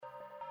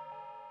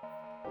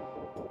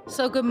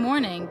So, good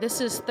morning.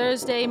 This is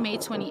Thursday, May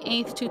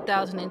 28th,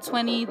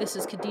 2020. This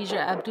is Khadija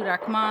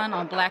Abdurrahman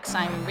on Black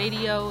Siren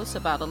Radio. It's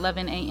about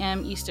 11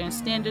 a.m. Eastern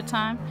Standard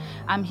Time.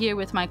 I'm here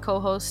with my co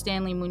host,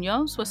 Stanley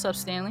Munoz. What's up,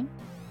 Stanley?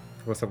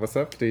 What's up,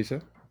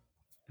 Khadija?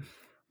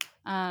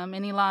 And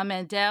Ilan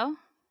Mandel.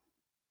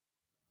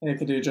 Hey,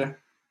 Khadija.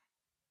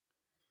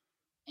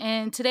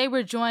 And today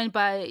we're joined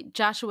by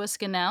Joshua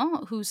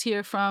Scannell, who's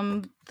here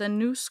from the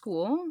New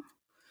School.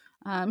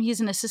 He's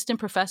an assistant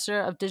professor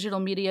of digital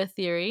media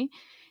theory.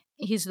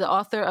 He's the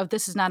author of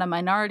This Is Not a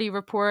Minority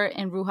Report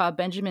and Ruha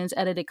Benjamin's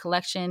edited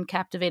collection,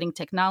 Captivating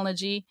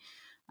Technology.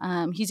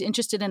 He's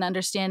interested in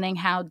understanding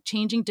how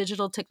changing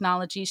digital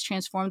technologies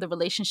transform the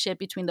relationship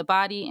between the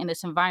body and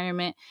its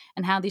environment,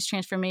 and how these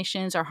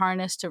transformations are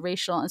harnessed to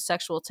racial and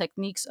sexual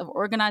techniques of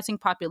organizing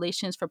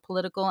populations for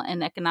political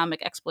and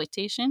economic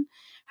exploitation.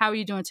 How are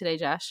you doing today,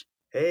 Josh?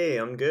 Hey,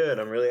 I'm good.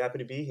 I'm really happy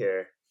to be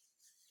here.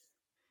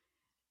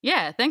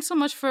 Yeah, thanks so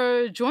much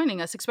for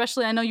joining us.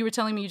 Especially, I know you were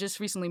telling me you just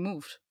recently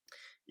moved.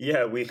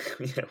 Yeah, we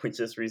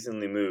just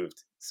recently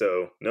moved.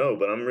 So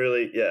but I'm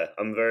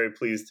very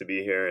pleased to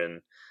be here, and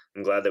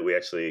I'm glad that we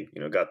actually,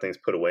 got things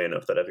put away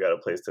enough that I've got a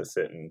place to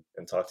sit and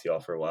talk to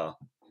y'all for a while.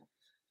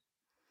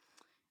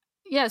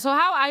 Yeah, so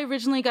how I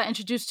originally got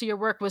introduced to your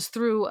work was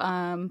through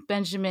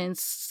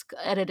Benjamin's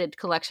edited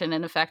collection.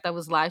 And in fact, I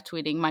was live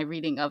tweeting my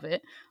reading of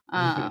it.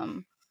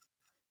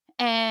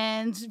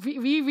 And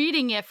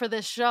rereading it for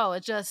this show,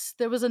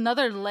 there was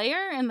another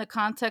layer in the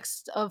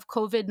context of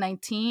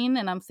COVID-19.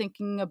 And I'm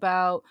thinking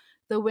about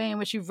the way in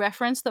which you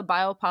reference the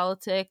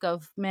biopolitic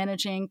of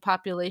managing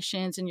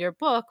populations in your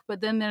book.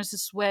 But then there's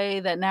this way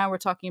that now we're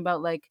talking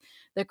about like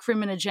the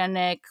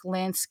criminogenic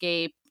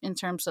landscape in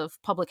terms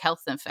of public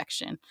health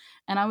infection.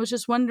 And I was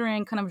just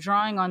wondering, kind of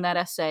drawing on that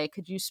essay,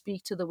 could you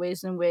speak to the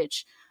ways in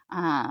which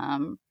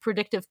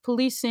predictive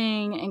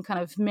policing and kind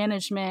of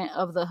management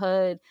of the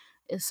hood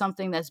is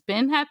something that's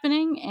been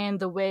happening,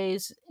 and the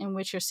ways in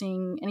which you're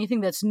seeing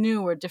anything that's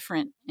new or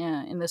different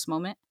in this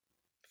moment?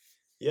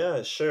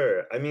 Yeah,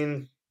 sure. I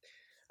mean,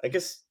 I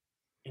guess,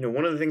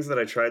 one of the things that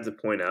I tried to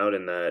point out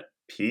in that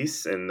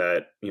piece, and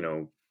that,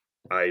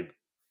 I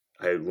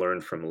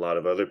learned from a lot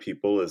of other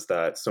people, is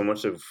that so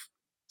much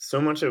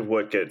of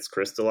what gets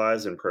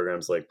crystallized in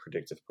programs like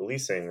predictive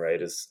policing,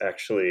 right, is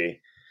actually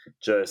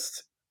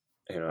just,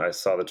 I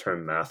saw the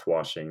term math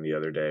washing the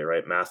other day,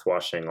 right? Math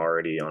washing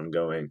already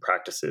ongoing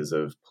practices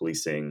of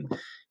policing,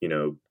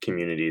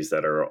 communities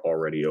that are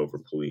already over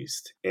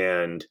policed.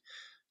 And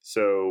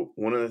so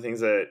one of the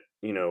things that,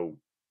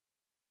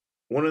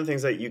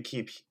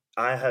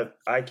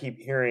 I keep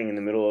hearing in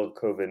the middle of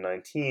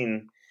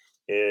COVID-19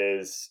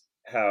 is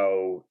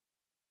how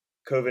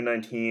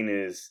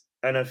COVID-19 is,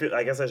 and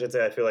I guess I should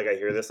say, I feel like I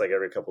hear this like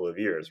every couple of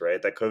years, right?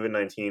 That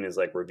COVID-19 is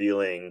like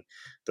revealing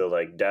the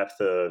like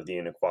depth of the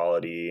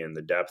inequality and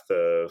the depth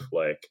of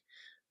like,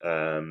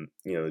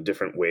 the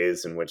different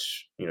ways in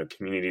which,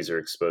 communities are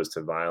exposed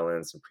to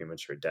violence and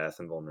premature death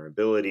and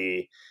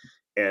vulnerability,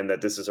 and that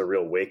this is a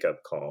real wake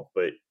up call.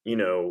 But,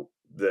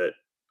 that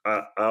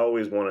I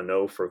always want to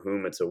know for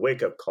whom it's a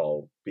wake up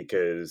call,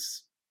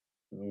 because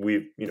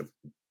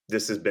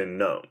this has been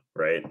known,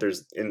 right?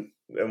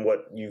 And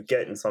what you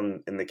get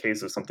in the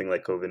case of something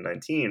like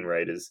COVID-19,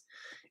 right, is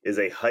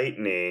a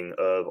heightening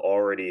of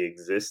already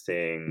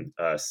existing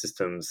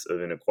systems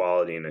of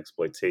inequality and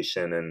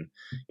exploitation, and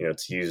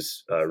to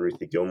use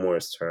Ruthie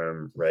Gilmore's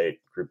term, right,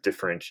 group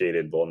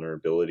differentiated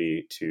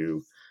vulnerability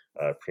to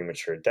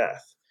premature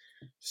death.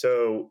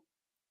 So,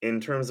 in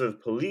terms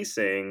of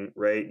policing,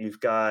 right, you've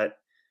got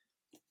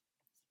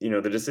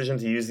the decision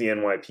to use the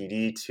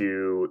NYPD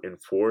to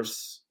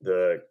enforce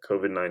the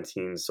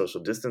COVID-19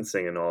 social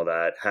distancing and all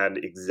that had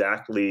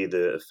exactly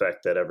the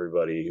effect that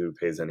everybody who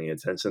pays any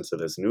attention to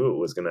this knew it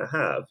was going to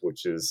have,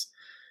 which is,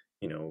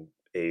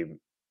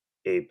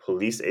 a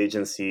police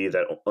agency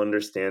that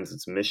understands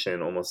its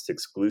mission almost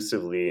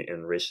exclusively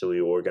in racially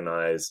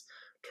organized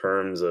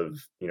terms of,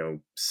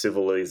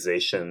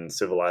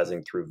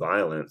 civilizing through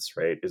violence,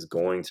 right, is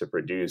going to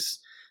produce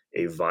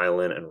a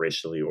violent and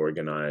racially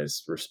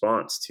organized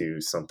response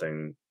to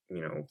something,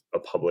 a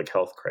public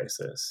health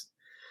crisis.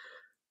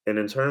 And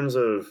in terms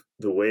of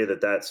the way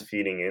that that's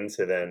feeding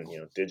into then,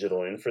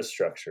 digital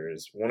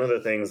infrastructures, one of the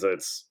things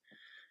that's,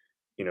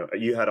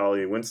 you had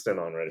Ollie Winston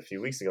on, right, a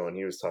few weeks ago, and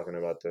he was talking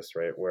about this,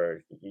 right,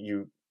 where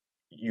you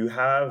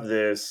have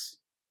this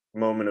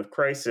moment of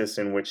crisis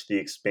in which the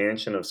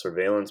expansion of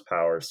surveillance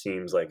power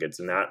seems like it's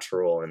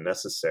natural and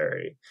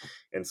necessary,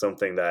 and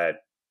something that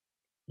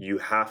you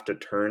have to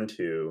turn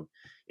to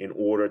in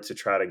order to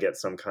try to get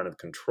some kind of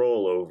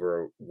control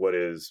over what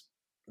is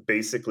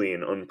basically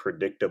an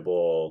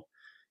unpredictable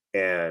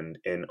and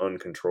an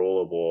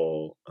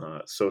uncontrollable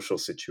social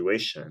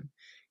situation.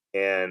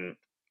 And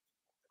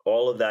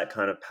all of that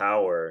kind of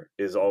power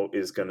is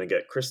going to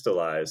get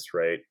crystallized,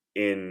 right,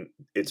 in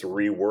its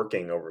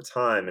reworking over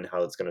time, and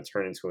how it's going to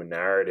turn into a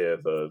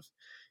narrative of,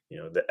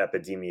 the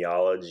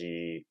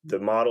epidemiology, the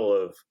model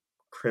of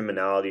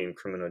criminality and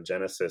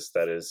criminogenesis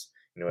that is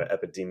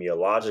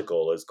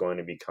epidemiological is going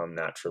to become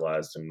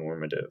naturalized and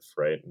normative,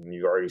 right? And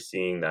you're already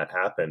seeing that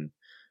happen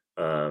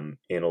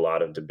in a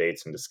lot of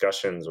debates and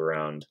discussions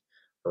around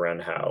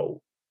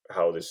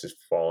how this is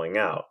falling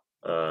out,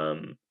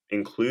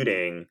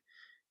 including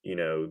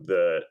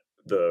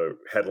the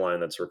headline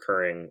that's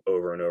recurring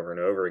over and over and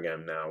over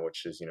again now,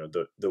 which is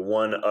the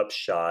one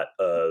upshot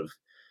of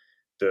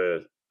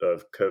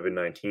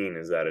COVID-19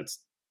 is that it's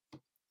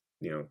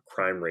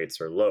crime rates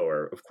are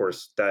lower. Of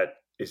course, that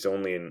is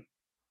only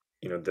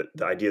the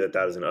idea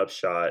that is an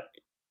upshot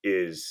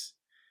is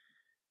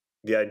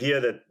the idea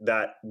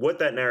that what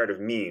that narrative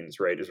means,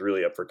 right, is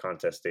really up for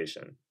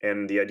contestation.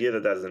 And the idea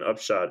that is an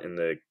upshot in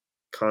the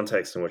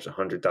context in which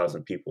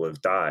 100,000 people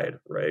have died,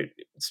 right,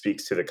 it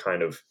speaks to the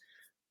kind of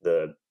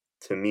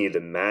to me, the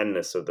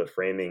madness of the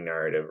framing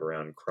narrative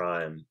around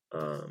crime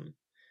and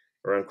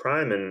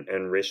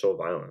racial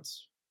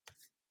violence.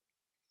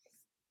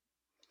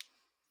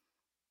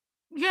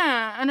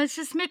 Yeah, and it's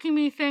just making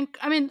me think.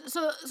 I mean,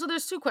 so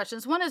there's two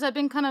questions. One is I've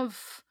been kind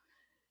of,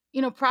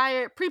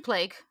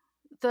 pre-plague,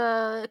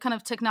 the kind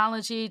of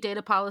technology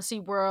data policy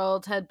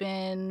world had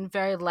been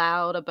very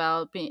loud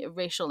about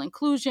racial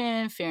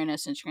inclusion,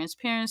 fairness, and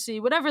transparency,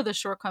 whatever the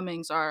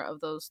shortcomings are of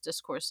those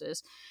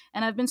discourses.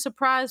 And I've been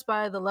surprised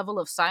by the level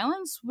of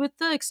silence, with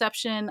the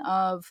exception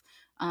of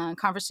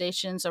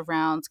conversations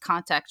around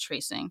contact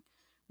tracing,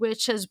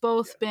 which has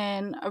both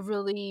been a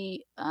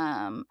really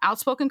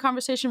outspoken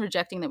conversation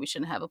rejecting that we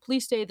shouldn't have a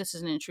police state. This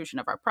is an intrusion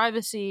of our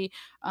privacy.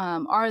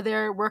 Are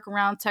there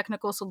workaround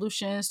technical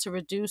solutions to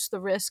reduce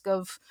the risk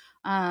of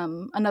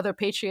another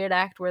Patriot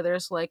Act where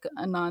there's like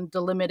a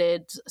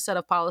non-delimited set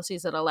of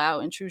policies that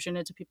allow intrusion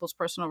into people's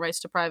personal rights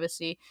to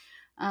privacy?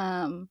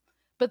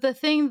 But the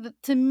thing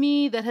to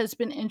me that has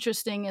been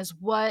interesting is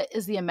what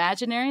is the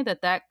imaginary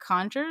that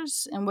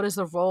conjures, and what is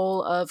the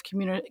role of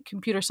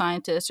computer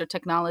scientists or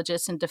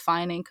technologists in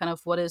defining kind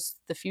of what is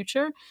the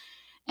future.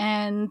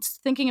 And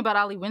thinking about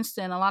Ali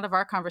Winston, a lot of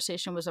our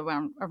conversation was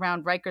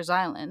around Rikers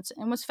Island.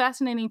 And what's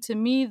fascinating to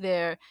me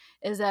there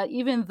is that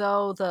even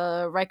though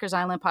the Rikers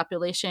Island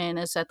population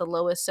is at the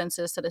lowest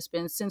census that it's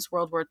been since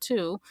World War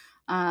II,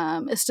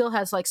 it still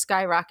has like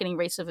skyrocketing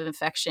rates of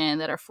infection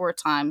that are 4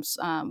 times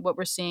what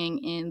we're seeing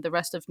in the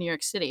rest of New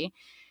York City.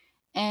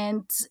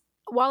 And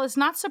while it's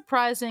not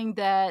surprising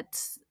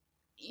that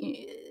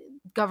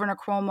Governor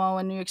Cuomo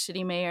and New York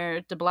City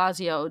Mayor de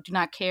Blasio do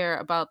not care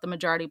about the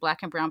majority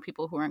Black and brown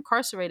people who are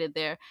incarcerated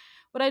there,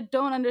 what I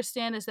don't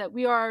understand is that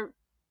we are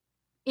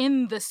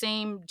in the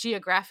same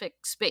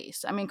geographic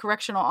space. I mean,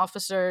 correctional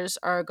officers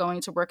are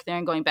going to work there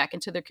and going back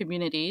into their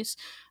communities.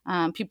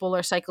 People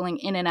are cycling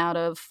in and out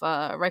of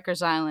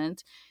Rikers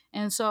Island.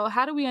 And so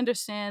how do we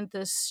understand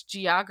this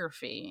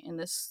geography and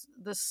this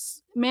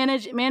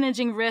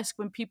managing risk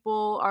when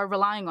people are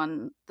relying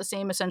on the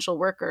same essential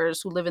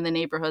workers who live in the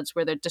neighborhoods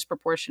where they're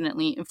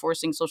disproportionately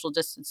enforcing social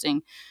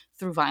distancing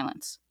through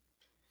violence?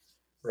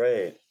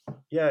 Right.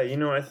 Yeah,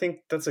 I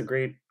think that's a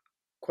great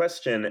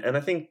question. And I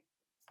think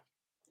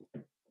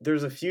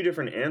there's a few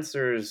different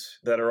answers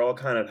that are all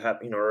kind of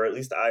happening, or at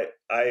least I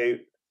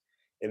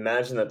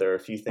imagine that there are a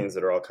few things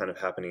that are all kind of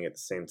happening at the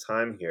same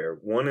time here.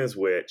 One of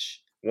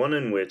which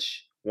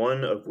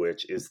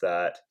is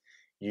that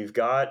you've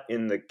got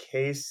in the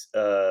case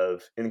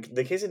of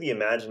the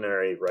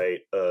imaginary, right,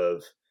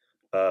 of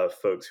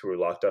folks who were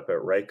locked up at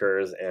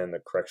Rikers and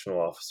the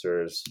correctional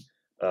officers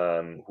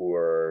who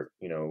are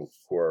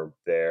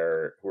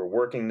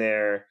working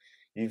there.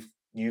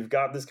 You've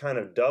got this kind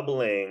of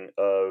doubling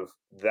of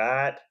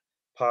that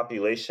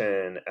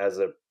population as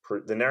the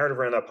narrative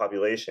around that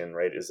population,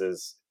 right,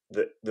 is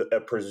a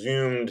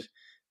presumed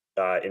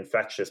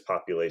infectious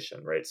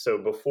population, right? So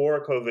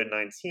before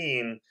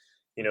COVID-19,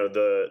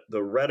 the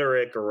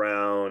rhetoric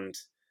around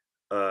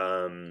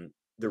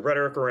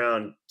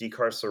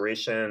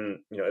decarceration,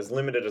 as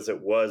limited as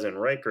it was in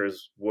Rikers,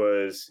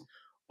 was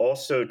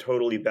also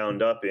totally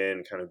bound up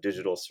in kind of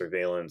digital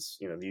surveillance,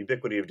 the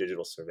ubiquity of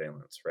digital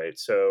surveillance, right?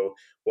 So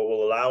what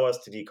will allow us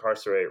to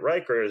decarcerate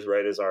Rikers,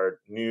 right, is our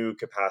new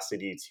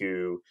capacity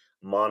to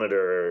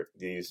monitor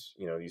these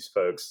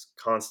folks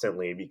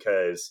constantly,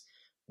 because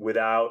with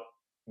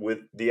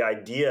the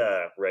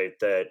idea, right,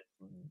 that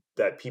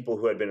people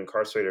who had been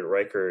incarcerated at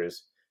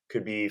Rikers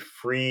could be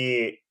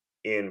free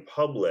in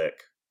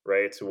public,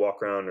 right, to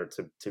walk around or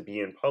to be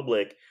in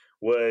public,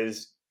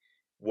 was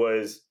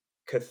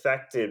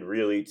cathected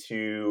really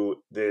to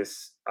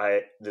this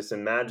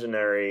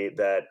imaginary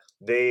that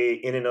they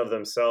in and of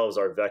themselves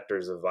are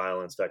vectors of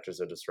violence,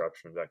 vectors of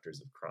disruption,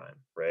 vectors of crime,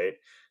 right?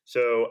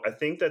 So I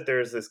think that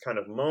there's this kind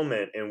of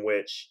moment in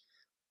which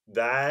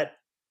that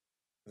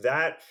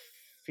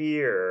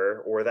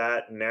fear or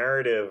that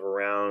narrative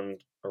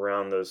around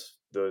those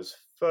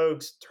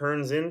folks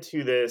turns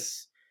into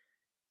this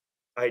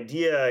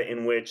idea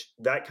in which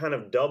that kind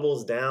of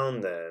doubles down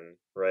then,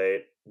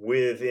 right,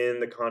 within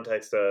the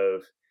context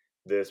of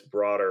this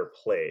broader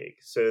plague,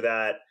 so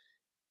that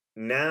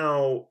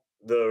now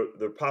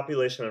the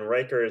population in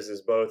Rikers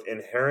is both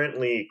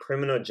inherently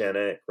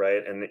criminogenic,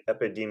 right, and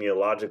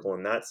epidemiological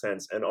in that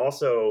sense, and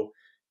also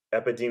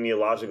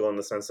epidemiological in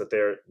the sense that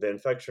the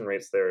infection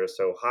rates there are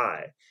so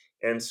high.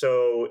 And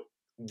so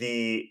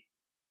the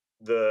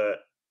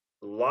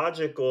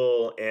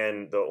logical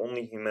and the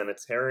only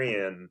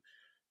humanitarian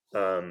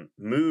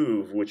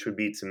move, which would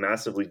be to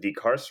massively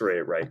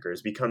decarcerate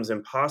Rikers, becomes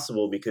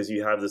impossible because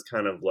you have this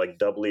kind of like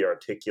doubly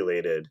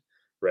articulated,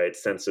 right,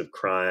 sense of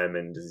crime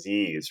and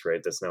disease,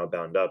 right, that's now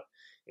bound up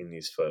in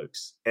these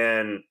folks.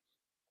 And,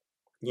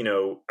 you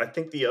know, I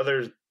think the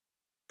other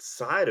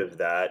side of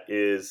that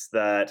is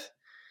that,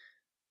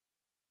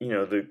 you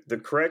know, the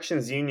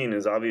corrections union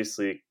is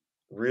obviously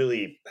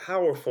really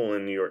powerful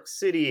in New York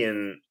City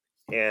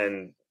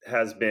and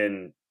has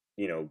been,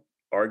 you know,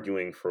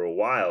 arguing for a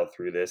while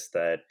through this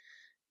that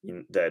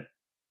that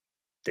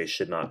they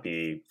should not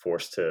be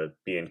forced to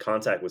be in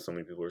contact with so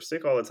many people who are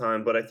sick all the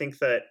time. But I think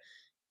that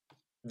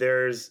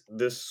there's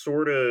this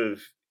sort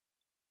of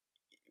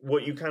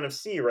what you kind of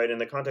see, right, in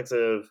the context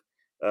of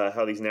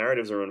how these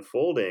narratives are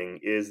unfolding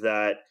is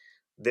that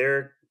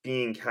they're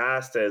being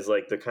cast as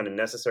like the kind of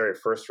necessary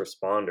first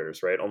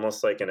responders, right?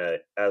 Almost like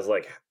as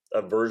like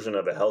a version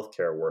of a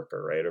healthcare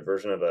worker, right? A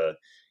version of a,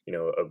 you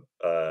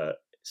know,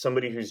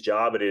 somebody whose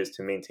job it is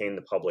to maintain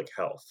the public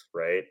health,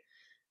 right?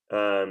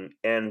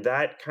 And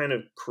that kind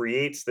of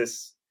creates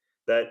this,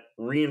 that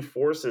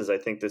reinforces, I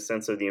think, this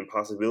sense of the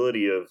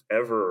impossibility of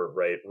ever,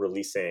 right,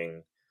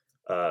 releasing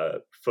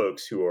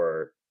folks who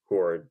are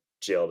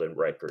jailed in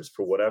Rikers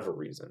for whatever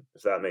reason,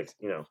 if that makes,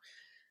 you know.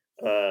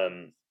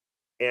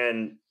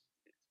 And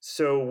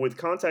so with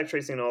contact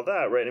tracing and all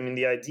that, right, I mean,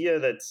 the idea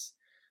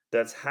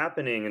that's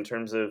happening in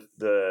terms of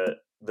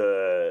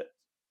the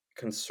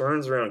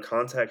concerns around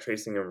contact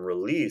tracing and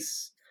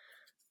release,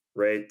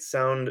 right,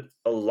 sound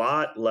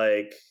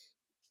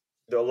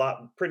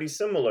pretty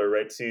similar,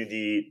 right, to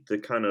the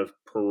kind of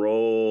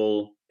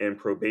parole and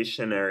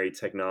probationary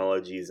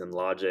technologies and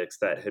logics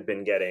that had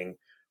been getting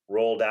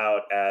rolled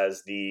out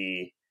as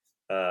the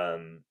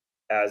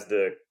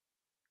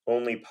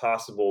only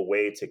possible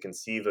way to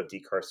conceive of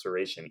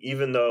decarceration,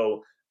 even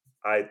though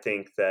I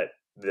think that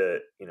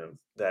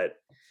that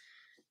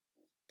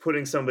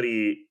putting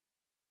somebody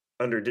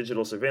under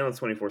digital surveillance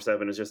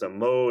 24/7 is just a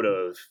mode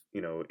of,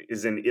 you know,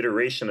 is an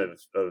iteration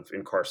of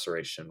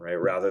incarceration, right,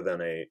 rather than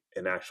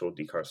an actual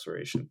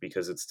decarceration,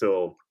 because it's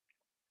still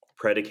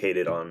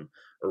predicated on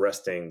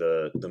arresting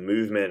the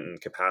movement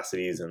and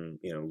capacities and,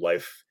 you know,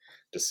 life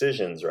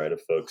decisions, right,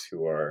 of folks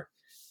who are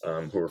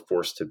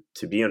forced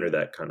to be under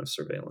that kind of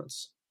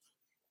surveillance.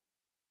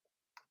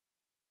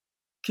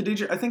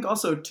 Khadija, I think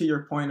also to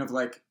your point of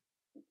like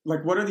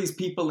what are these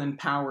people in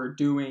power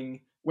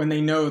doing when they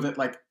know that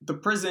like the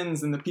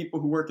prisons and the people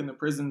who work in the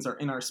prisons are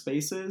in our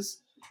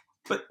spaces,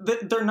 but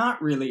they're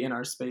not really in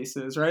our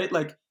spaces, right?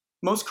 Like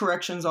most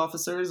corrections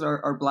officers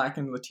are Black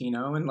and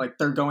Latino, and like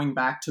they're going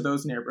back to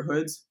those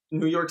neighborhoods.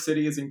 New York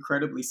City is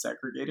incredibly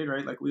segregated,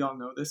 right? Like we all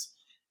know this.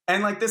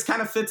 And like this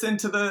kind of fits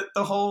into the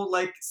whole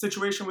like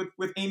situation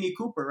with Amy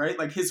Cooper, right?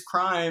 Like his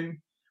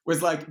crime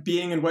was like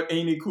being in what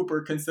Amy Cooper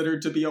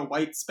considered to be a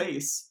white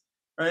space,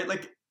 right?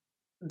 Like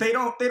they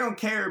don't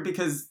care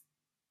because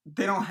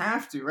they don't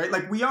have to, right?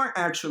 Like we aren't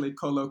actually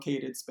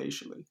co-located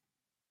spatially.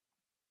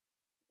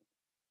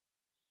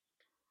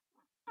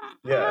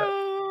 Yeah.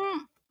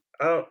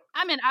 Oh,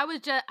 I mean, I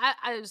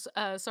was,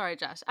 sorry,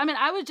 Josh. I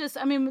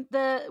mean,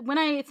 when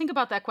I think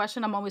about that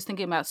question, I'm always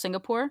thinking about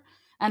Singapore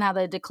and how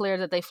they declared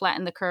that they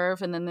flattened the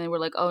curve. And then they were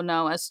like, oh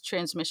no, as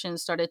transmission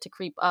started to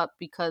creep up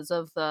because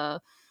of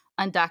the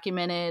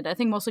undocumented, I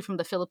think mostly from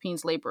the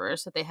Philippines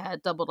laborers that they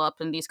had doubled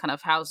up in these kind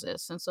of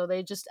houses. And so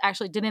they just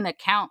actually didn't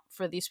account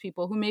for these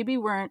people who maybe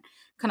weren't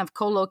kind of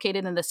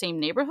co-located in the same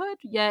neighborhood,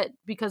 yet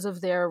because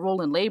of their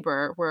role in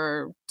labor,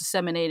 were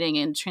disseminating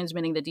and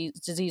transmitting the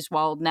disease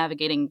while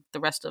navigating the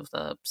rest of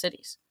the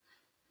cities.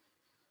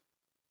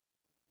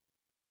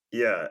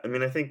 yeah. I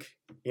mean, I think,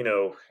 you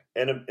know,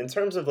 and in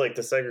terms of like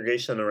the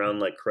segregation around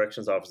like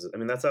corrections offices, I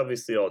mean, that's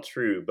obviously all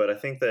true, but I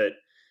think that,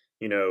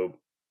 you know,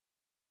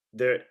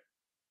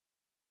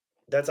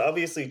 that's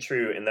obviously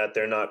true in that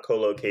they're not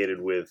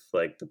co-located with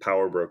like the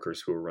power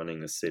brokers who are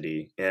running the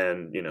city.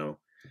 And, you know,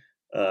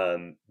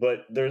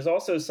 but there's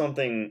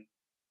something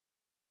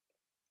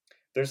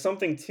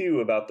too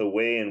about the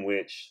way in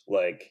which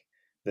like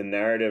the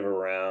narrative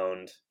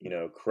around, you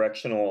know,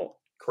 correctional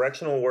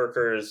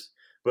workers,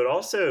 but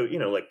also, you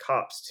know, like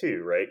cops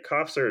too, right?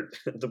 Cops are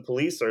the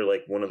police are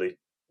like the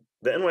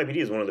NYPD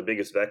is one of the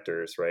biggest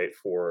vectors, right,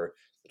 for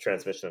the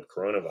transmission of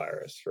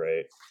coronavirus,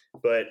 right?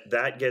 But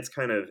that gets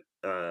kind of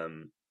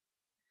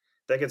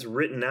that gets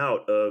written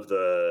out of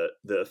the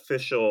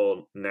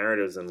official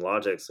narratives and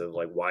logics of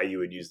like why you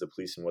would use the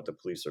police and what the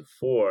police are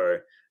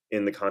for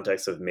in the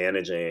context of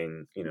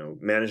managing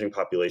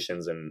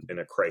populations in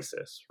a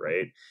crisis,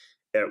 right?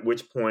 At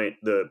which point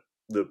the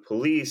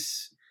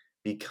police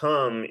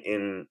become,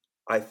 in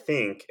I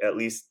think at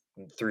least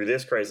through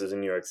this crisis in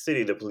New York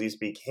City, the police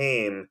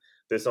became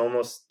this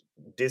almost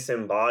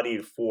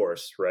disembodied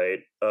force, right,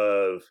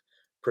 of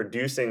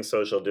producing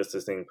social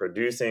distancing,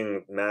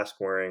 producing mask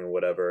wearing,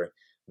 whatever,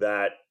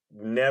 that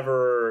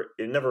never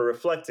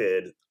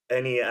reflected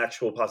any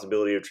actual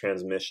possibility of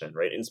transmission,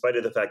 right? In spite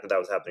of the fact that that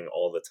was happening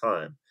all the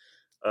time.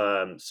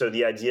 So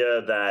the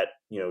idea that,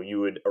 you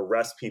would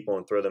arrest people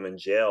and throw them in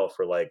jail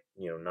for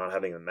not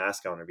having a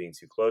mask on or being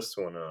too close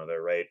to one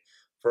another, right?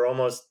 For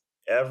almost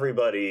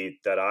everybody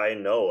that I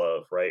know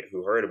of, right,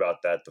 who heard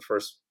about that,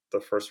 the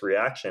first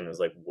reaction is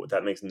like,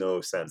 that makes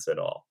no sense at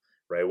all,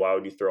 right? Why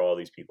would you throw all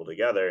these people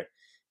together?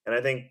 And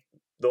I think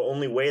the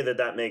only way that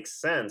that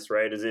makes sense,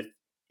 right, is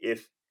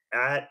if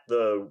at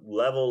the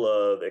level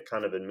of a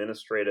kind of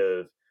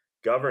administrative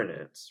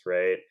governance,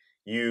 right,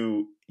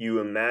 you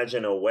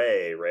imagine a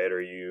way, right,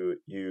 or you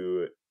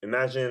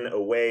imagine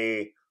a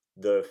way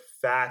the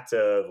fact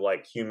of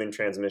like human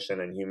transmission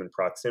and human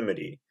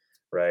proximity,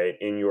 right,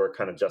 in your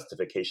kind of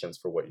justifications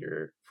for what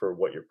you're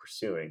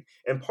pursuing.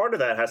 And part of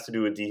that has to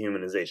do with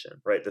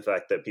dehumanization, right? The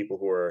fact that people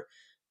who are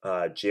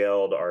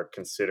jailed are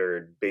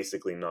considered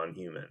basically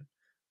non-human.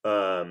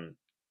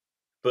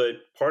 But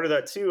part of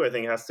that too, I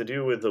think, has to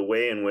do with the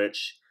way in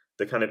which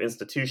the kind of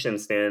institution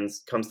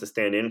comes to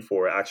stand in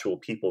for actual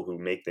people who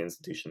make the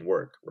institution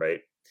work,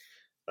 right?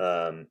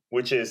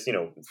 Which is,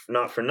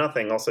 not for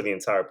nothing, also the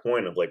entire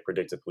point of like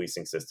predictive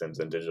policing systems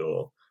and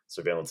digital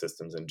surveillance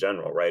systems in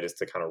general, right, is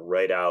to kind of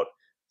write out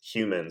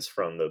humans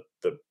from the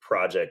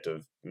project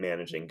of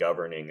managing,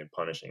 governing, and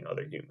punishing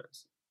other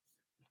humans.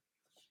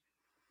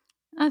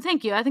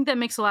 Thank you. I think that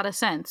makes a lot of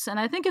sense. And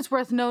I think it's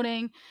worth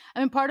noting,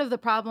 part of the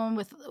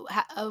problem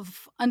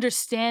of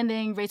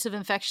understanding rates of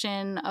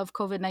infection of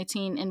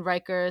COVID-19 in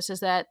Rikers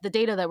is that the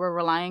data that we're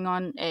relying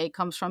on,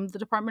 comes from the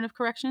Department of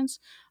Corrections.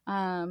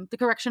 The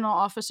correctional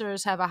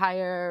officers have a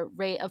higher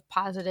rate of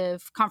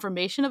positive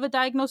confirmation of a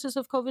diagnosis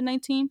of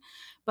COVID-19.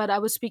 But I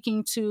was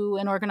speaking to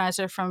an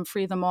organizer from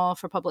Free the Mall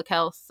for Public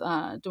Health,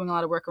 doing a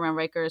lot of work around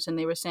Rikers, and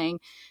they were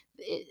saying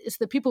it's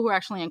the people who are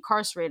actually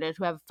incarcerated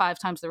who have 5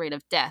 times the rate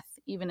of death,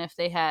 even if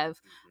they have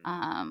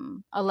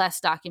a less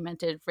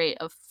documented rate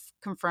of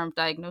confirmed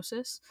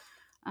diagnosis.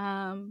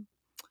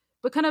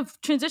 But kind of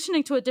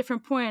transitioning to a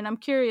different point, I'm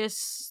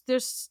curious,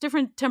 there's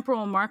different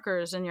temporal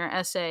markers in your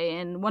essay,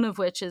 and one of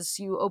which is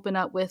you open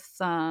up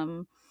with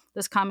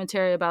this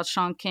commentary about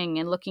Shaun King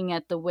and looking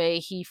at the way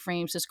he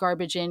frames this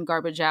garbage in,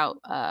 garbage out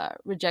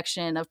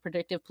rejection of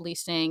predictive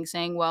policing,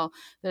 saying, well,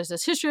 there's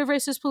this history of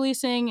racist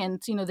policing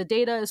and, the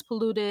data is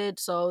polluted,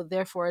 so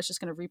therefore it's just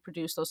going to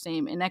reproduce those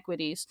same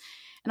inequities.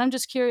 And I'm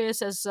just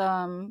curious, as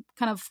kind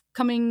of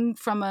coming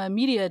from a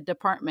media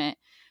department,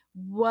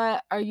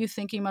 what are you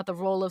thinking about the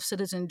role of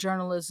citizen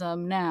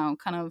journalism now?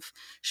 Kind of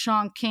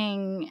Shaun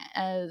King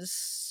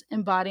as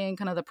embodying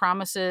kind of the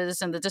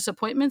promises and the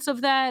disappointments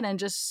of that, and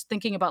just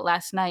thinking about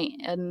last night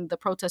and the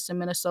protests in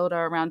Minnesota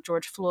around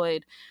George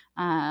Floyd,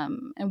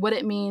 and what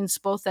it means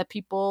both that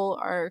people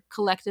are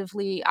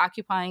collectively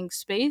occupying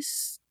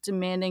space,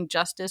 demanding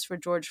justice for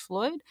George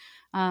Floyd,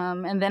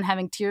 and then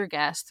having tear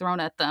gas thrown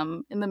at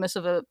them in the midst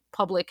of a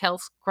public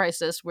health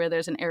crisis where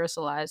there's an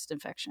aerosolized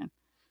infection.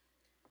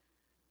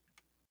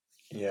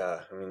 Yeah,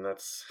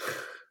 that's,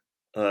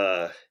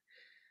 I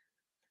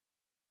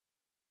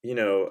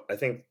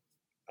think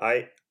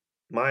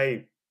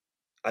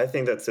I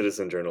think that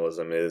citizen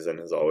journalism is and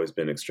has always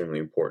been extremely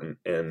important,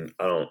 and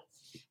I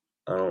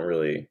don't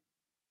really.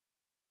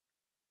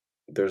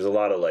 There's a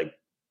lot of like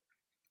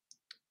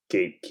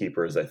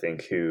gatekeepers, I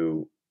think,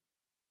 who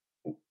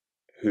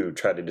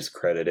try to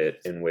discredit it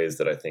in ways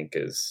that I think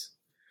is,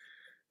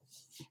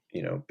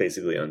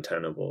 basically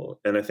untenable.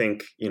 And I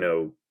think,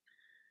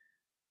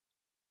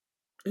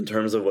 in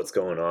terms of what's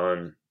going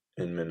on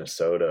in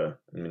Minnesota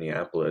and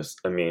Minneapolis,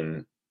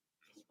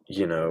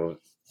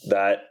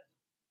 that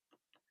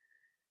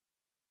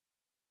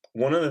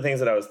one of the things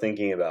that I was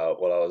thinking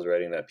about while I was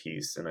writing that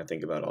piece, and I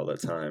think about all the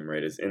time,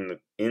 right, is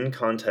in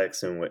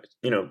context in which,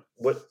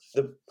 what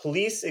the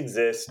police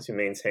exist to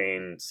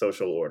maintain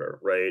social order,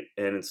 right?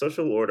 And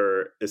social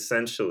order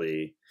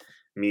essentially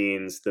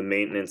means the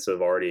maintenance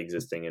of already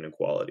existing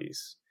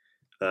inequalities,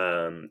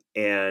 and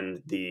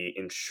the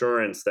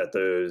insurance that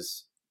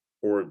those,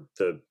 or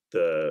the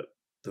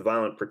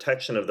violent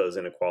protection of those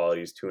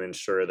inequalities to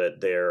ensure that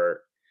they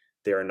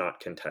are not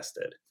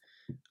contested.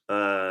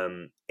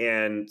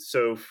 And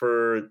so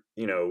for,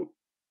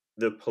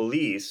 the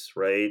police,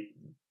 right,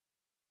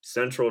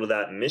 central to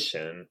that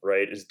mission,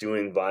 right, is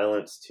doing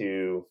violence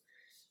to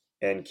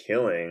and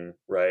killing,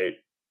 right,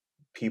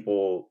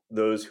 people,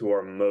 those who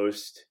are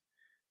most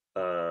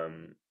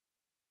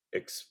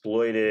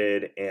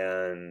exploited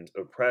and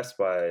oppressed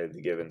by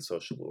the given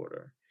social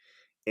order.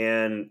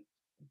 And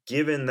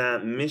given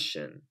that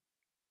mission,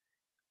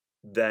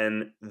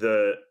 then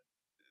the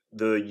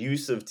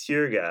use of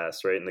tear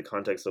gas, right, in the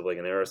context of like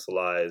an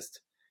aerosolized,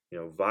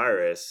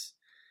 virus,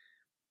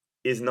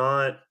 is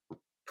not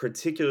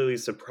particularly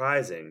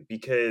surprising,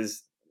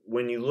 because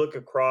when you look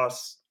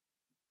across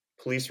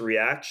police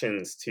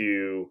reactions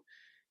to,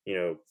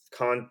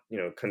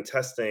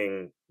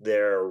 contesting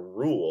their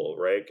rule,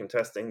 right,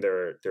 contesting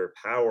their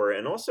power,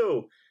 and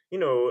also,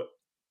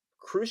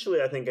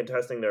 crucially, I think,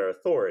 contesting their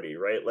authority,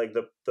 right, like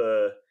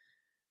the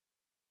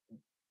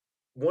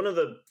one of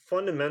the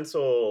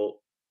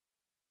fundamental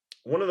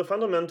one of the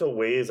fundamental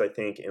ways I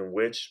think in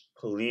which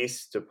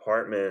police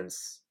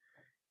departments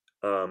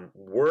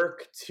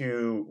work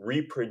to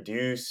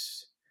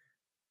reproduce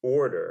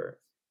order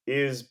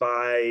is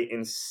by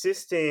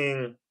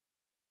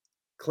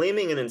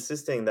claiming and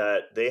insisting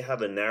that they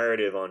have a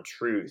narrative on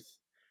truth,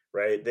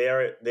 right? They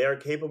are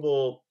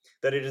capable,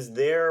 that it is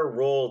their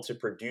role to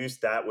produce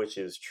that which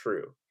is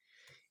true,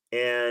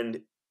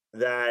 and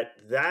that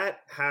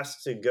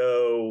has to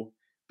go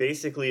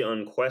basically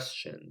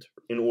unquestioned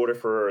in order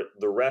for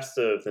the rest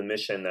of the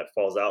mission that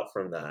falls out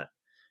from that,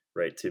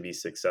 right, to be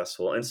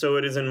successful. And so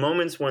it is in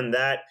moments when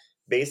that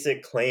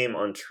basic claim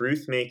on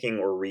truth making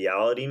or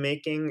reality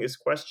making is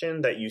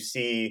questioned that you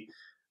see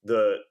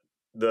the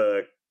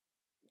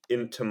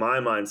to my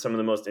mind, some of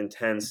the most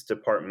intense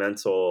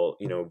departmental,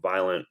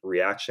 violent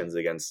reactions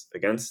against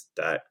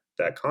that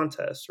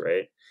contest,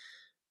 right?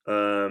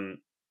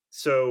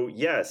 So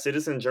yeah,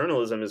 citizen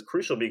journalism is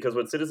crucial, because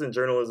what citizen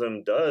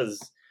journalism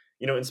does,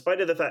 in spite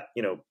of the fact,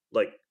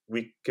 like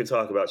we could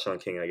talk about Sean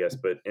King, I guess,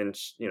 but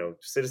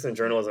citizen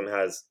journalism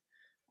has,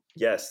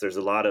 yes, there's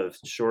a lot of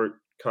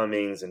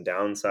shortcomings and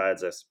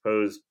downsides, I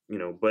suppose,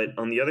 but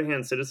on the other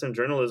hand, citizen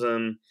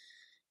journalism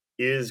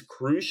is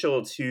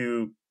crucial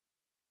to,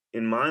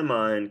 in my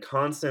mind,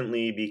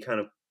 constantly be kind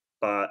of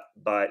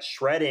by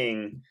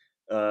shredding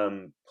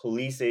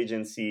police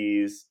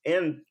agencies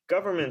and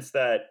governments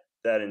that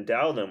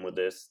endow them with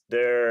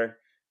their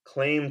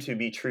claim to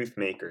be truth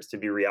makers, to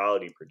be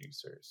reality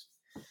producers.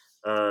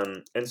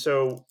 And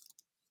so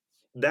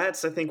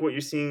that's, I think, what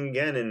you're seeing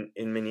again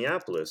in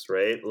Minneapolis,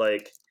 right?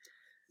 Like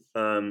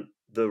the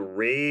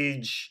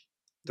rage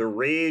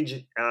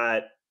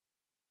at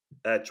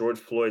George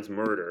Floyd's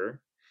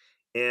murder,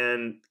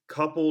 and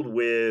coupled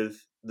with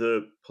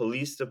the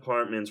police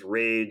department's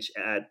rage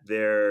at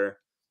their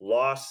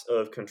loss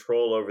of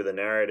control over the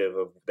narrative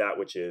of that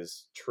which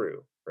is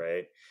true,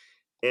 right?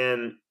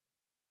 And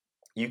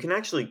you can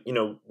actually,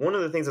 one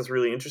of the things that's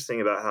really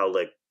interesting about how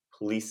like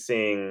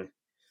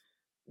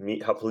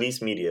how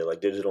police media,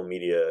 like digital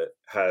media,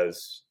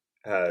 has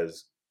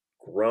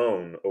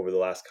grown over the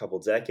last couple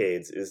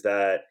decades, is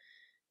that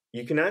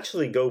you can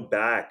actually go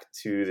back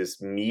to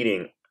this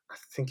meeting. I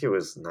think it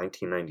was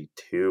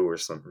 1992 or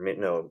something.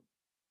 No,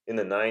 in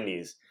the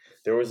 90s,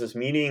 there was this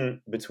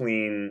meeting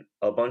between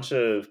a bunch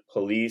of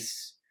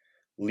police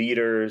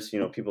leaders,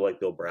 people like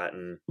Bill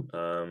Bratton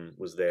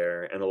was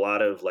there, and a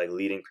lot of like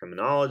leading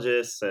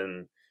criminologists,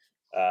 and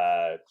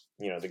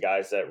the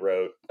guys that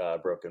wrote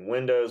Broken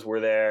Windows were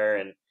there,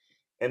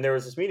 and there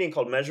was this meeting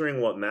called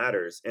Measuring What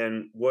Matters,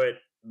 and what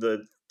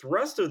the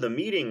thrust of the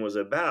meeting was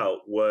about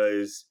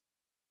was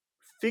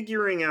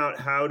figuring out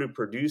how to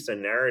produce a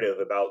narrative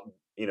about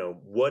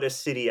what a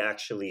city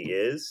actually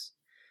is,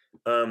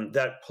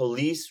 that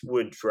police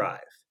would drive.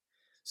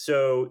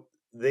 So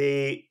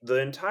the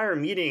entire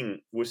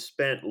meeting was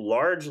spent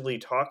largely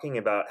talking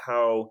about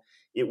how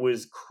it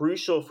was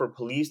crucial for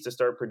police to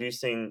start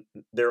producing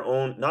their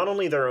own, not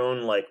only their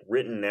own like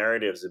written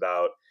narratives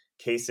about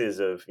cases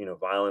of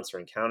violence or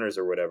encounters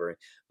or whatever,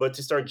 but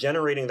to start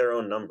generating their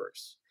own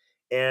numbers.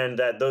 And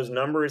that those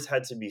numbers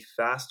had to be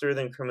faster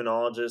than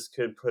criminologists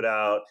could put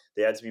out.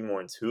 They had to be more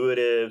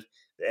intuitive,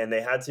 and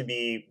they had to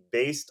be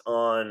they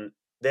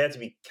had to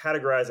be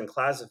categorized and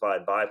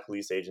classified by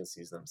police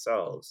agencies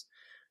themselves.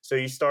 So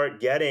you start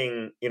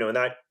getting, and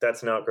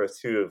that's an outgrowth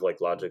too of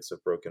like Logics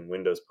of Broken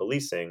Windows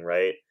policing,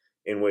 right?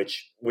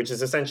 Which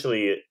is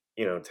essentially,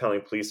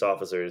 telling police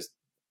officers,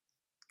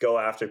 go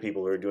after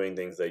people who are doing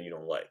things that you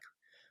don't like.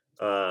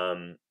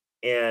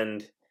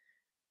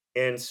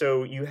 And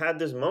so you had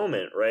this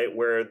moment, right,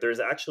 where there's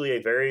actually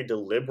a very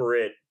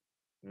deliberate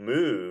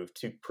move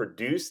to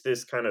produce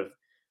this kind of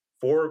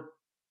for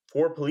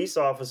police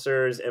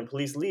officers and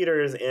police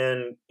leaders,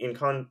 and in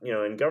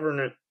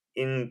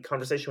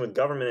conversation with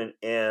government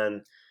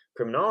and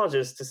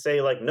criminologists, to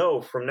say like,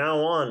 no, from now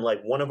on,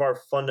 like one of our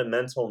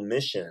fundamental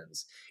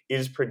missions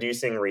is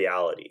producing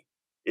reality,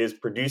 is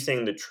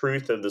producing the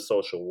truth of the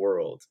social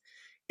world.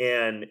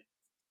 And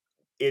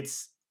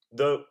it's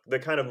the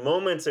kind of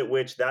moments at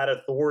which that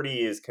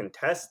authority is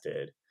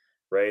contested,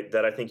 right,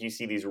 that I think you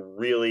see these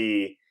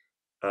really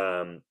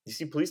you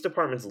see police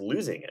departments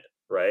losing it,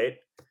 right?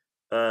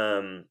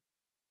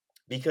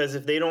 Because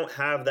if they don't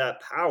have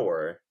that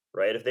power,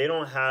 right, if they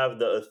don't have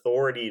the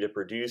authority to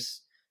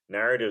produce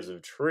narratives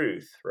of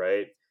truth,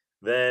 right,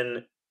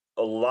 then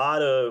a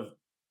lot of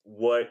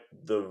what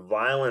the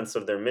violence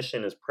of their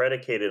mission is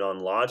predicated on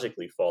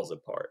logically falls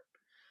apart.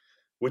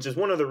 Which is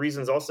one of the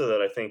reasons also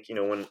that I think,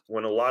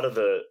 when a lot of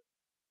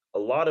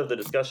the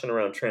discussion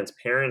around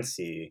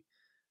transparency,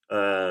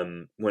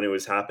 when it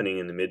was happening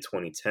in the mid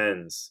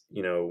 2010s,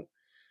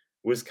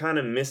 was kind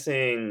of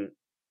missing,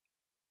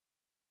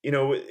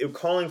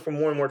 calling for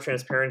more and more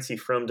transparency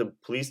from the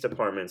police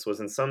departments was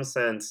in some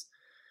sense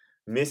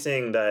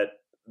missing that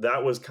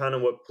was kind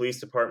of what police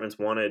departments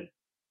wanted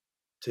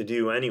to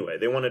do anyway.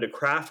 They wanted to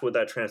craft what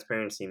that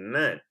transparency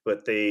meant,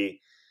 but the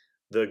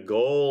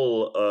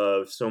goal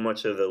of so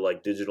much of the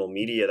like digital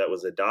media that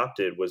was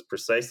adopted was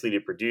precisely to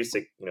produce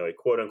a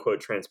quote unquote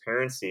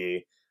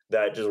transparency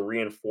that just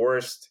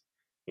reinforced,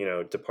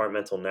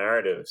 departmental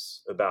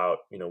narratives about,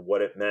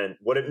 what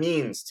it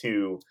means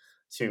to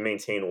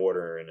maintain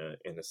order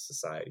in a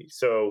society.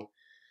 So,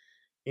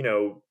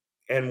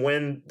 and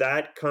when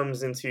that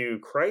comes into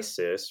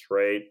crisis,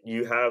 right,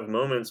 you have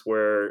moments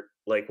where,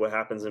 like what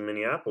happens in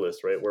Minneapolis,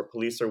 right, where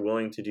police are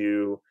willing to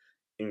do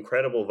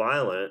incredible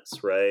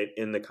violence, right,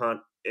 in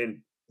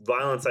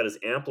violence that is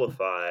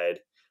amplified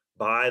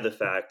by the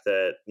fact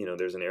that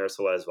there's an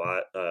aerosolized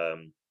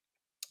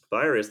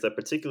virus that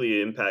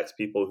particularly impacts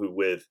people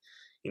who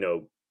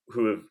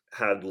have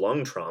had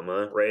lung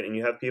trauma, right, and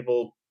you have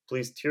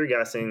police tear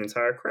gassing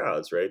entire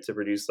crowds, right, to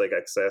produce like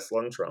excess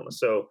lung trauma.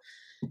 So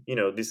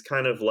this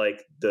kind of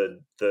like the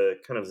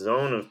kind of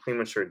zone of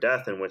premature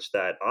death in which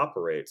that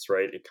operates,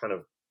 right, it kind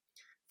of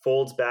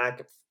folds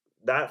back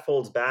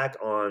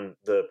on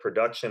the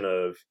production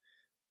of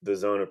the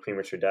zone of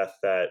premature death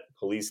that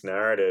police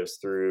narratives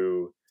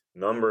through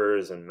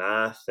numbers and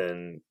math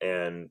and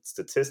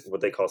statistics,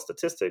 what they call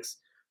statistics,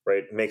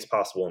 right, makes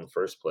possible in the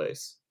first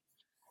place.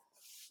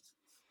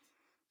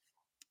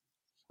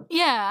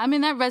 Yeah, I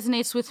mean, that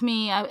resonates with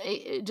me.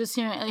 Just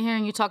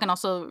hearing you talk and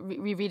also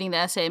rereading the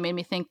essay, it made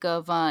me think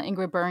of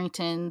Ingrid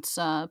Burrington's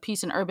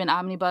piece in Urban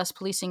Omnibus,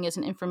 Policing is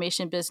an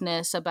Information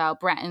Business, about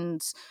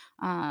Bratton's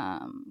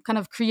kind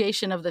of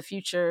creation of the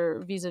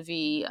future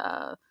vis-a-vis,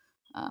 a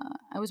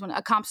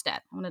CompStat.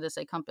 I wanted to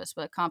say Compass,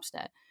 but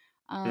CompStat.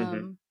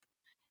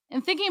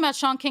 And thinking about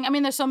Shaun King, I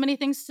mean, there's so many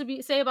things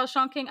to say about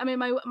Shaun King. I mean,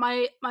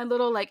 my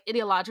little like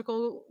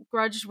ideological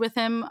grudge with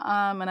him,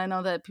 and I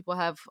know that people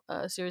have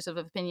a series of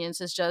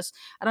opinions, is just,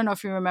 I don't know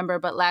if you remember,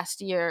 but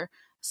last year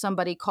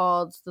somebody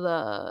called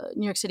the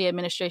New York City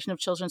Administration of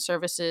Children's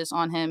Services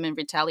on him in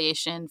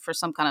retaliation for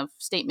some kind of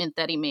statement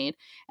that he made.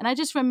 And I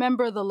just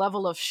remember the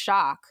level of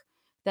shock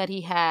that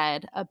he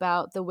had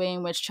about the way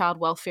in which child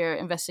welfare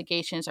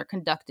investigations are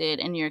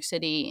conducted in New York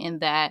City, in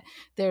that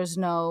there's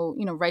no,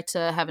 right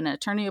to have an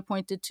attorney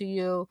appointed to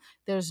you.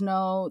 There's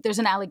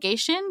an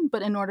allegation,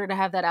 but in order to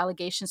have that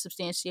allegation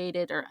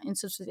substantiated or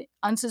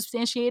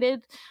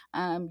unsubstantiated,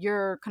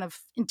 your kind of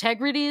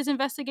integrity is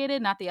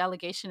investigated, not the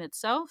allegation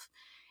itself.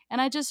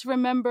 And I just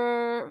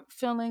remember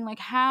feeling like,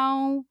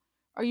 how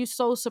are you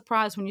so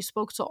surprised when you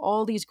spoke to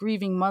all these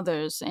grieving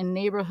mothers in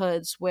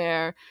neighborhoods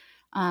where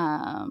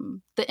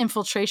the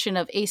infiltration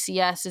of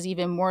ACS is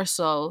even more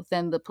so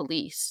than the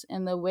police,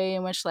 and the way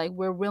in which like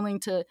we're willing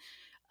to,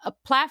 a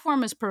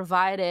platform is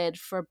provided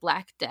for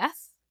Black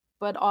death,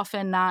 but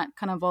often not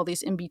kind of all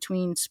these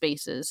in-between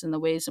spaces and the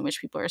ways in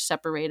which people are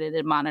separated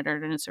and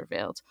monitored and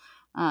surveilled.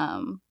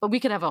 But we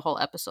could have a whole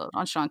episode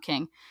on Shaun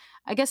King.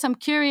 I guess I'm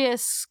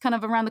curious kind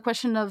of around the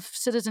question of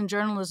citizen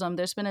journalism.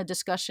 There's been a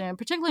discussion,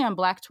 particularly on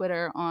Black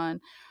Twitter,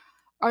 on,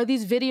 are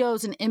these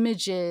videos and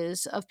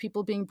images of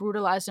people being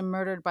brutalized and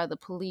murdered by the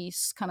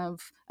police kind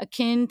of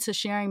akin to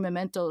sharing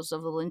mementos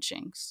of the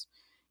lynchings?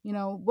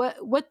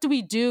 What do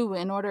we do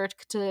in order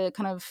to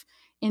kind of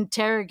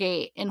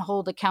interrogate and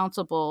hold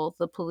accountable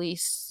the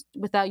police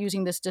without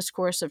using this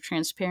discourse of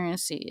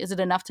transparency? Is it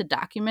enough to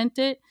document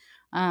it?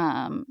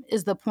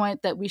 Is the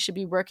point that we should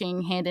be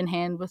working hand in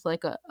hand with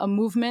like a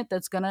movement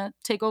that's going to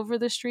take over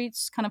the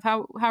streets? Kind of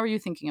how are you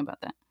thinking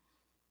about that?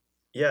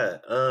 Yeah.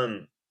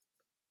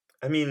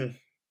 I mean,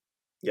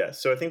 yeah.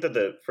 So I think that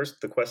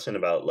the question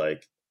about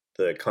like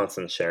the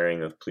constant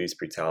sharing of police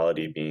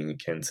brutality being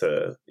akin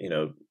to,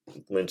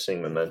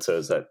 lynching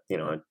mementos, that,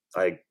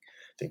 I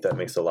think that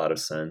makes a lot of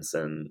sense.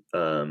 And,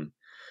 I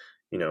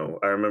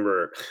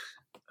remember,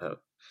 I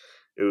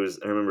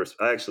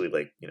actually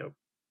like,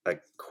 I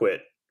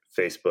quit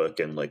Facebook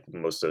and like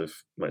most of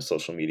my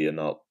social media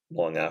not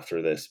long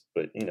after this,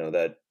 but,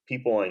 that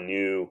people I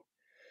knew,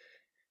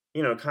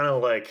 kind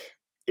of like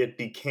it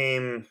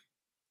became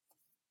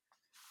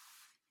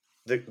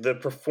the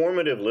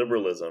performative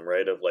liberalism,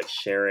 right, of like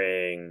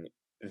sharing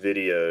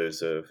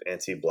videos of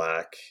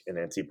anti-Black and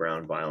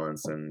anti-brown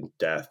violence and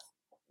death,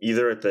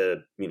 either at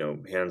the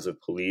hands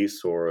of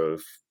police or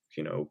of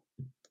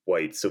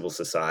white civil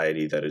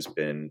society that has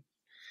been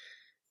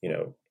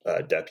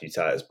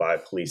deputized by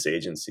police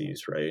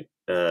agencies, right?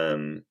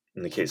 In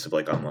the case of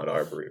like Ahmaud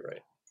Arbery,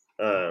 right?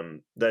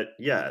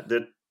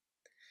 That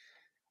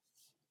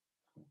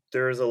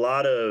there's a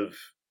lot of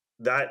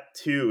that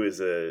too.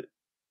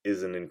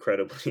 Is an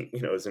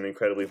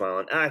incredibly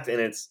violent act,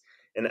 and it's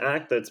an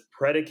act that's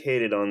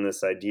predicated on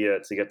this idea,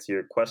 to get to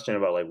your question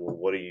about like, well,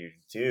 what do you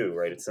do,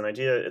 right? It's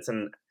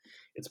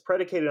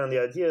predicated on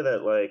the idea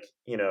that like,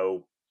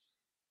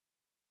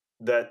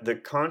 that the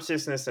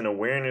consciousness and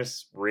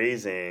awareness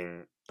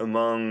raising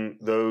among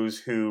those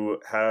who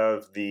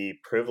have the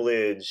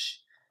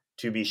privilege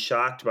to be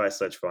shocked by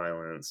such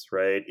violence,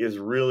 right, is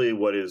really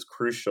what is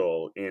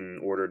crucial in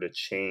order to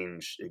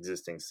change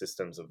existing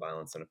systems of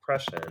violence and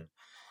oppression.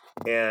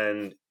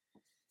 And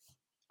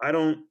I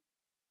don't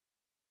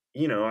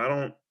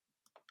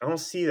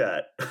see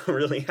that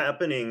really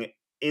happening,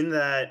 in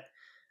that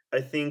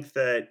I think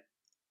that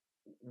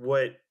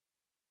what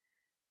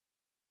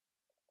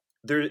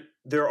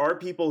there are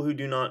people who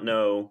do not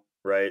know,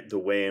 right, the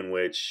way in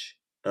which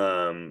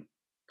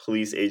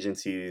police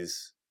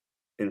agencies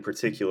in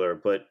particular,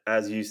 but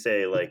as you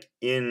say, like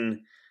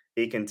in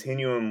a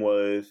continuum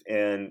with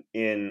and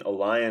in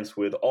alliance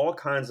with all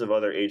kinds of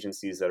other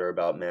agencies that are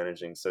about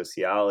managing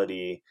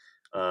sociality,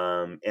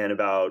 and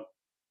about,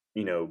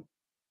 you know,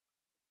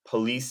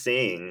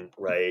 policing,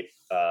 right,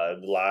 the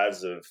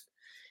lives of,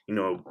 you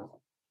know,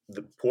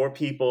 the poor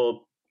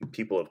people,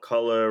 people of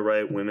color,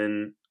 right,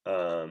 women,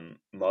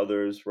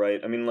 mothers, right.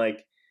 I mean,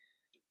 like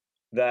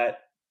that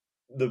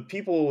the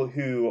people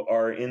who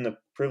are in the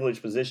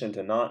privileged position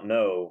to not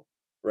know,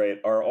 right,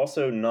 are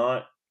also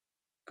not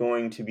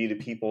going to be the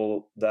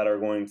people that are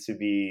going to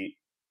be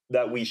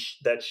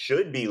that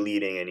should be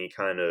leading any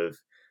kind of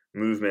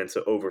movement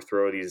to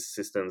overthrow these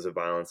systems of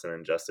violence and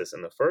injustice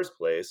in the first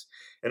place,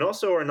 and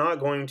also are not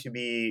going to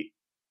be,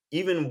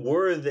 even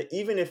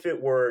if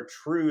it were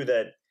true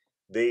that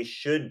they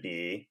should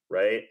be,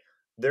 right,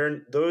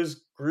 they're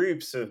those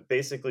groups of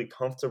basically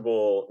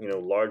comfortable, you know,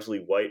 largely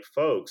white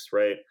folks,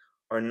 right,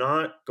 are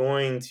not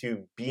going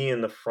to be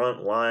in the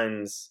front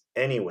lines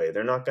anyway.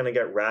 They're not going to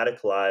get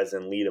radicalized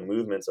and lead a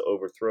movement to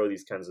overthrow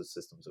these kinds of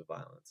systems of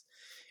violence.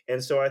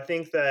 And so I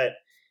think that,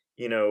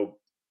 you know,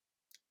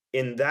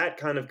 in that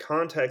kind of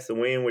context, the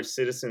way in which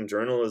citizen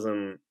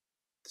journalism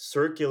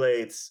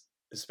circulates,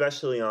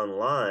 especially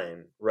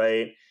online,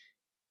 right,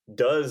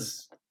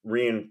 does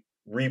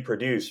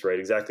reproduce, right,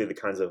 exactly the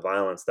kinds of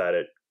violence that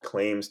it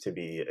claims to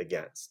be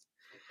against.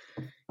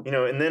 You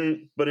know, and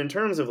then, but in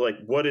terms of like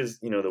what is,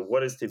 you know, the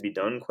what is to be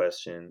done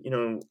question, you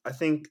know, I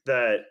think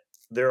that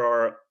there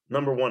are,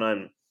 number one,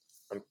 I'm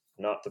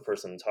not the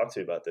person to talk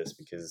to about this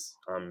because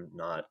I'm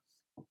not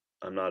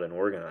an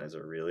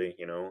organizer really,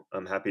 you know.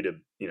 I'm happy to,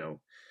 you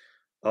know,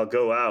 I'll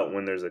go out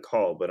when there's a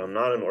call, but I'm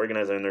not an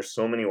organizer, and there's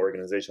so many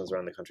organizations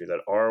around the country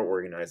that are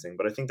organizing.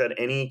 But I think that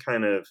any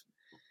kind of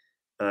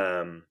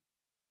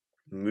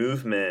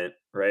movement,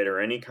 right, or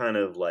any kind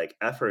of like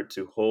effort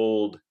to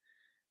hold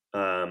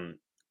um,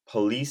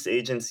 policing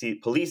agencies,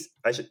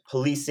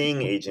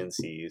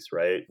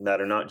 right,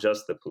 that are not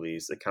just the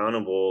police,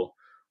 accountable,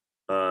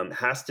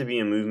 has to be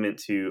a movement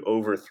to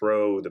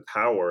overthrow the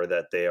power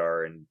that they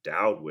are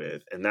endowed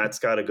with, and that's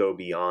got to go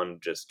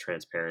beyond just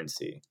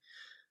transparency.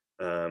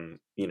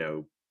 You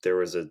know, there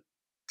was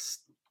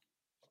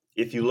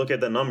if you look at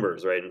the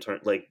numbers, right, in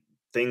turn, like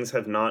things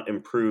have not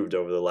improved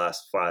over the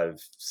last 5-6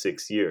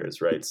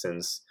 years, right,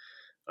 since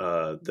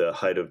the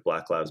height of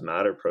Black Lives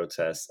Matter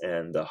protests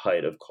and the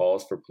height of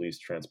calls for police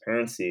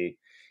transparency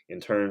in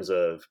terms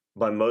of,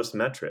 by most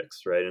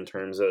metrics, right, in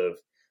terms of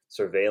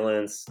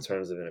surveillance, in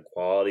terms of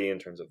inequality, in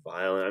terms of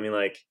violence. I mean,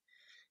 like,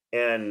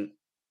 and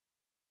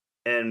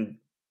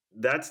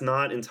that's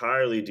not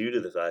entirely due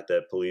to the fact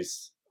that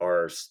police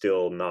are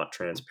still not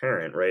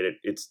transparent, right?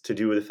 It's to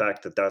do with the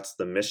fact that that's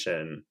the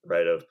mission,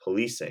 right, of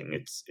policing.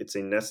 It's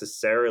a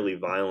necessarily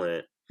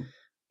violent,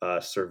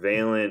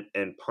 surveilling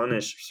and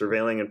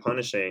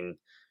punishing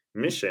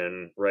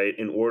mission, right,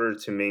 in order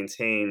to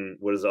maintain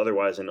what is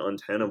otherwise an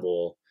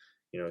untenable,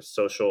 you know,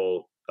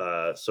 social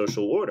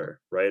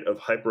order, right, of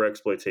hyper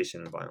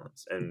exploitation and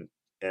violence.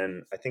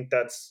 And I think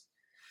that's,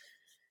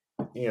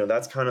 you know,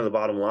 that's kind of the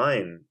bottom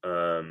line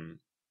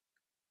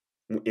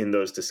in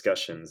those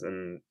discussions.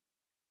 And,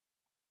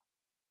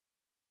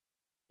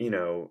 you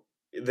know,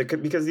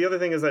 because the other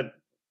thing is that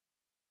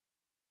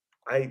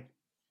I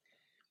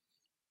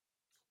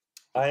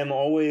am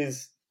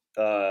always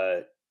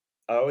I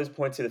always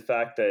point to the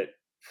fact that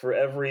for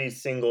every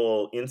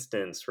single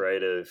instance,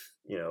 right, of,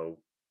 you know,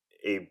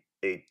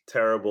 a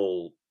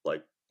terrible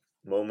like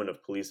moment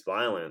of police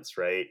violence,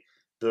 right,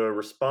 the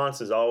response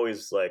is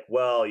always like,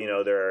 well, you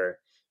know, there are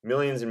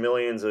millions and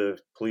millions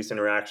of police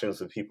interactions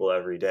with people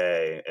every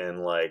day,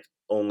 and like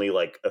only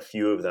like a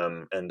few of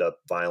them end up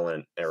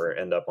violent or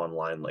end up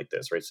online like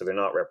this, right? So they're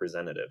not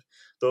representative.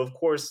 Though of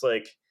course,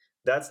 like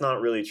that's not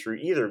really true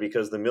either,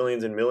 because the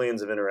millions and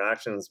millions of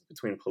interactions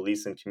between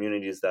police and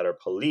communities that are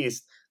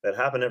policed that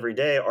happen every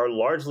day are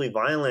largely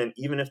violent,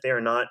 even if they are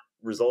not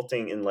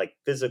resulting in like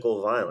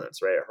physical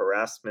violence, right?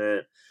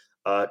 Harassment,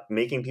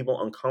 making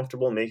people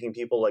uncomfortable, making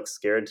people like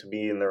scared to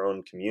be in their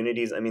own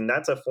communities. I mean,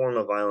 that's a form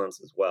of violence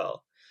as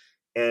well.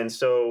 And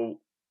so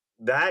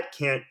that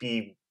can't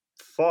be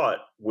fought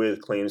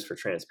with claims for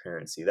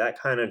transparency. That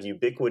kind of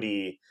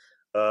ubiquity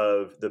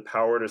of the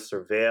power to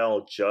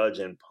surveil, judge,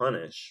 and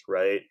punish,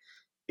 right,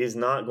 is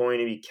not going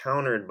to be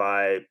countered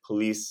by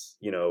police,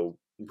 you know,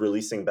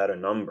 releasing better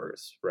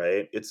numbers,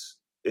 right? It's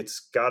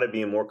got to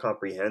be a more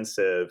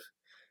comprehensive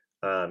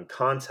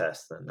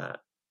contest than that.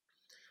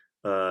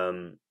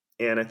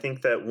 And I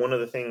think that one of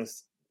the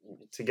things,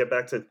 to get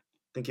back to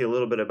thinking a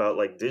little bit about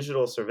like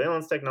digital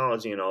surveillance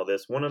technology and all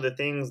this, one of the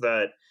things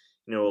that,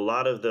 you know, a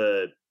lot of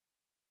the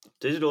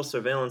digital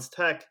surveillance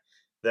tech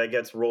that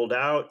gets rolled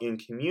out in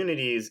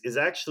communities is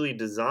actually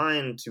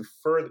designed to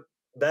further,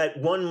 that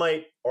one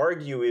might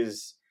argue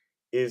is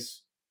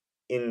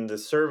in the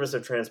service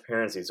of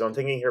transparency. So I'm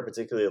thinking here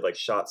particularly of like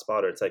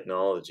ShotSpotter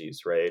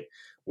technologies, right,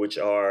 which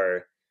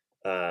are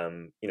you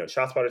know,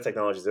 ShotSpotter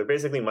technologies, they're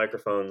basically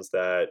microphones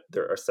that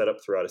are set up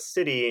throughout a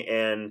city,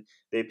 and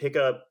they pick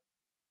up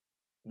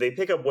they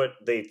pick up what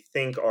they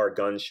think are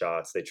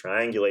gunshots, they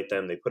triangulate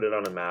them, they put it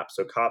on a map.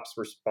 So cops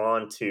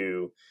respond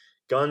to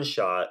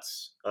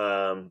gunshots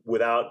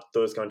without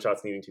those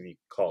gunshots needing to be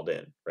called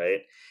in, right?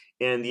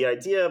 And the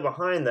idea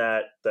behind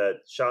that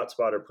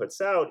ShotSpotter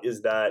puts out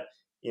is that,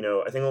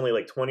 I think only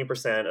like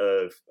 20%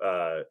 of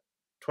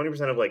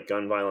like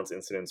gun violence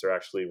incidents are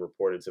actually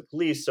reported to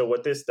police. So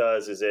what this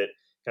does is it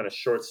kind of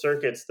short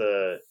circuits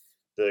the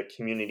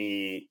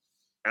community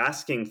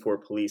asking for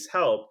police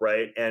help,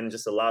 right? And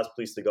just allows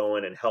police to go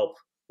in and help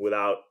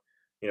without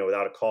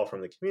a call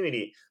from the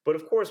community. But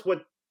of course,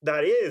 what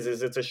that is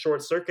it's a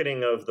short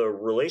circuiting of the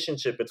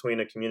relationship between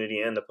a community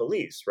and the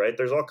police, right?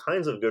 There's all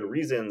kinds of good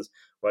reasons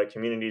why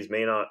communities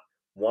may not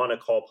want to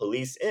call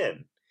police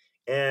in.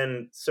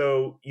 And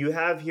so you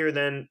have here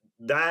then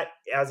that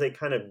as a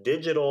kind of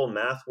digital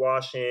math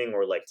washing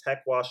or like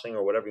tech washing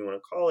or whatever you want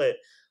to call it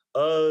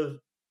of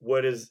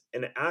what is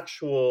an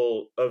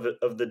actual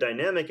of the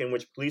dynamic in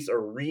which police are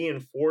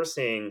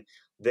reinforcing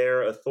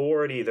their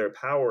authority, their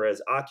power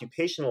as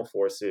occupational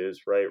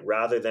forces, right,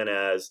 rather than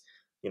as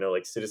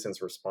like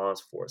citizens response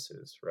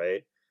forces,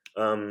 right?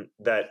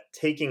 That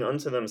taking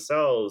unto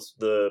themselves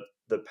the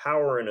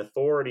power and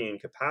authority and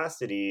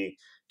capacity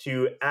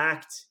to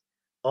act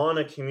on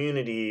a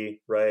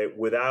community, right,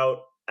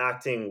 without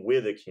acting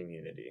with a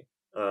community.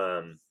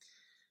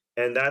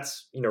 And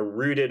that's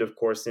rooted, of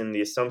course, in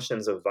the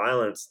assumptions of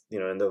violence,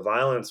 and the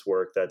violence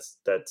work that's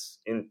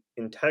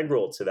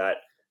integral to that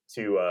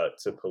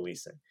to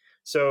policing.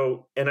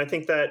 So, and I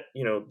think that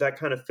that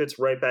kind of fits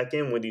right back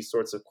in with these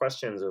sorts of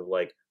questions of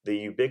like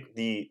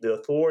the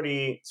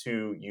authority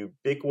to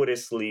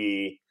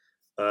ubiquitously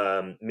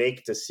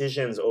make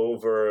decisions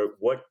over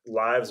what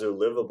lives are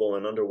livable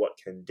and under what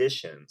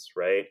conditions,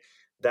 right?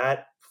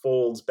 That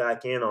folds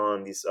back in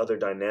on these other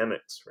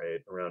dynamics, right,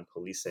 around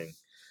policing.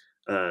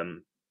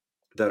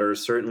 That are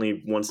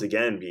certainly once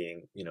again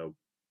being,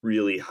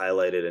 really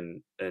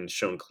highlighted and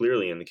shown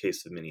clearly in the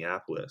case of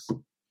Minneapolis.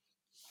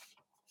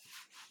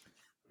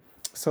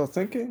 So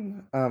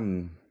thinking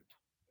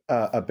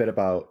a bit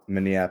about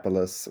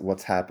Minneapolis,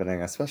 what's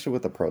happening, especially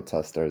with the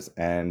protesters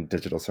and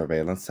digital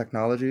surveillance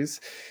technologies,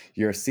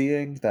 you're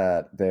seeing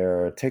that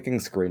they're taking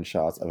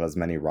screenshots of as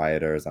many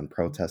rioters and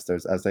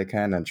protesters as they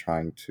can and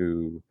trying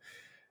to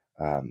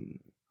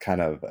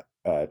kind of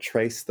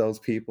trace those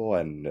people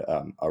and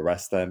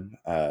arrest them.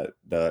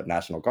 The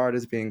National Guard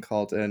is being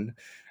called in.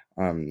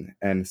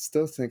 And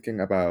still thinking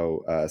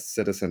about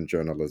citizen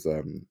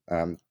journalism,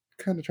 kind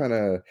of trying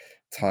to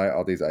tie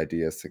all these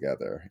ideas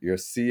together. You're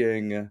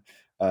seeing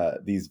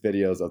these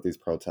videos of these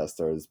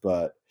protesters,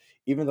 but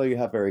even though you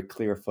have very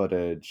clear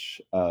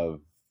footage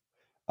of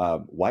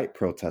white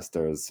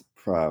protesters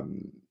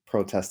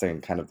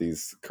protesting kind of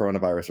these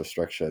coronavirus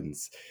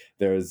restrictions,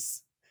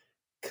 there's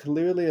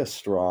clearly a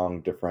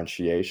strong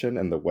differentiation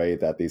in the way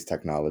that these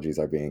technologies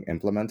are being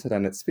implemented.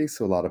 And it speaks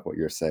to a lot of what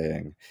you're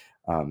saying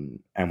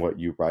and what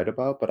you write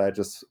about. But I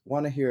just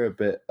want to hear a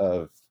bit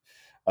of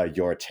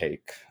your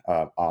take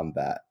on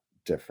that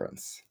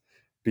difference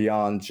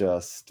beyond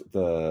just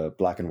the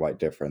black and white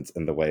difference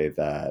in the way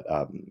that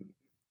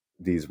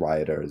these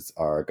rioters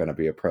are going to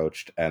be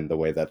approached and the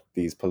way that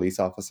these police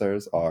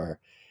officers are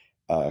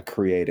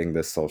creating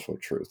this social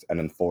truth and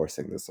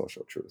enforcing this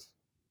social truth.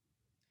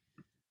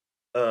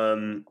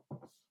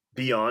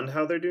 Beyond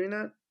how they're doing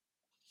that,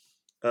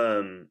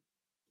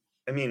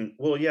 I mean,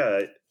 well,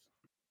 yeah,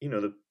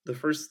 the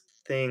first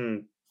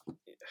thing,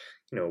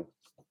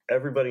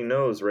 everybody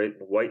knows, right?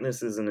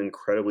 Whiteness is an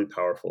incredibly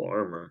powerful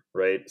armor,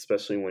 right?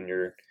 Especially when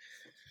you're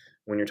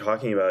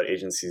talking about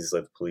agencies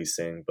like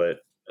policing, but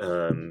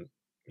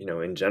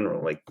in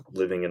general, like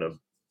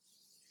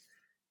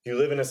you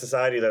live in a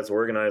society that's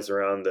organized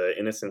around the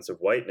innocence of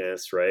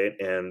whiteness, right,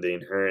 and the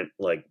inherent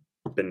like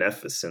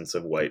beneficence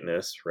of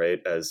whiteness, right,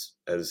 as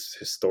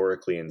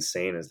historically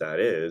insane as that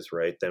is,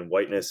 right, then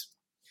whiteness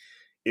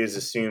is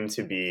assumed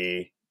to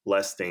be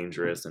less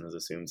dangerous and is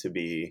assumed to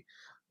be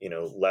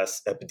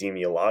less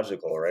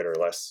epidemiological, right, or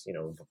less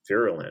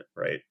virulent,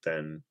 right,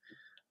 than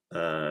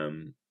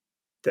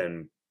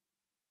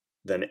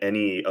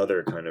any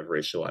other kind of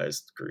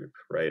racialized group,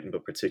 right,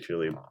 but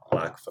particularly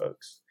Black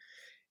folks.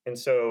 And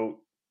so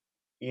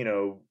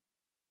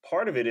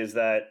part of it is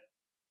that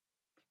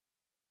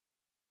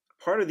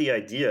part of the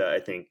idea, I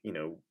think,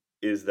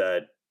 is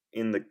that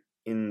in the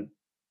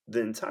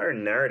entire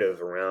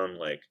narrative around,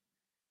 like,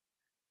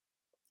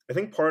 I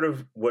think part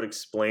of what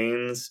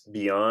explains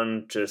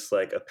beyond just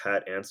like a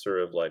pat answer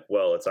of like,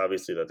 well, it's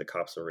obviously that the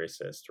cops are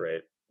racist,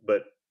 right?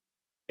 But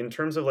in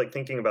terms of like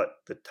thinking about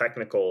the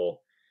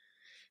technical,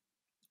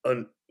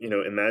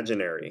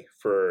 imaginary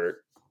for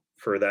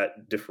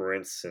that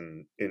difference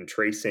in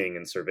tracing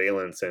and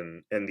surveillance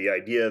and the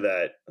idea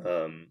that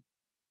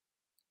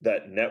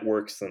that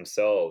networks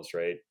themselves,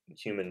 right,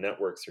 human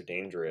networks are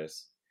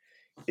dangerous,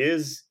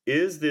 is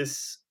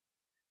this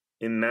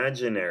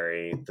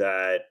imaginary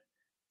that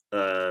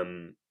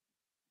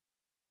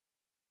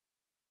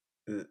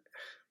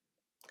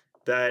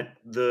that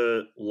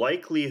the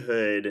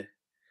likelihood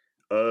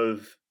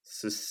of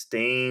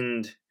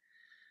sustained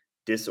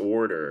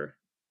disorder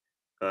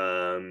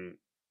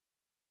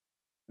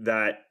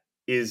that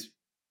is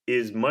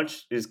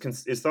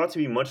thought to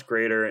be much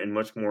greater and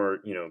much more,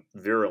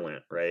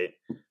 virulent, right?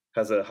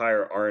 Has a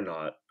higher R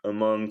naught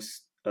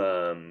amongst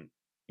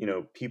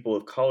people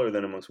of color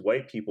than amongst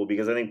white people,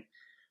 because I think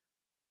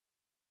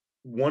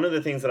one of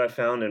the things that I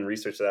found in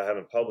research that I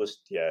haven't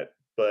published yet,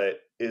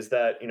 but is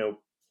that,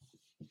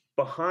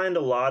 behind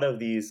a lot of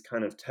these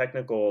kind of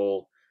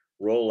technical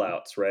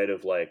rollouts, right,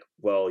 of like,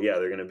 well, yeah,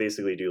 they're going to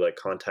basically do like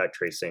contact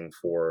tracing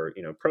for,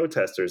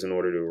 protesters in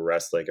order to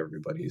arrest like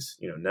everybody's,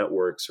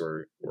 networks,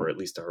 or at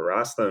least to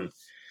harass them.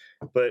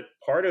 But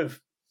part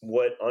of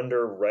what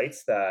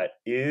underwrites that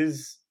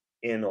is,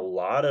 in a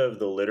lot of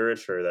the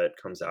literature that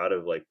comes out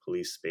of like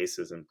police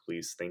spaces and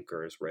police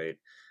thinkers, right,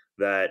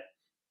 that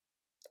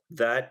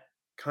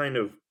kind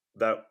of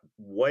that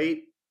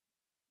white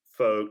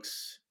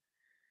folks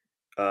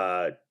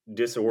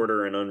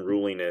disorder and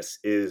unruliness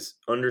is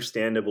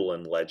understandable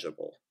and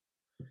legible,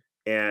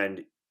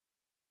 and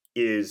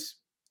is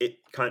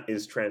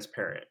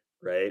transparent,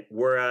 right?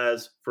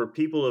 Whereas for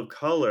people of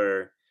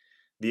color,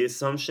 the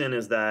assumption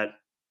is that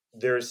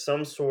there's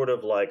some sort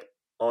of like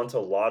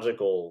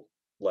ontological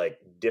like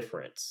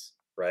difference,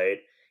 right,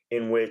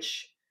 in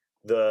which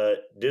the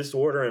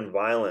disorder and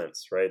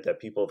violence, right, that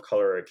people of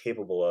color are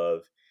capable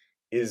of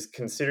is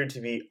considered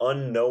to be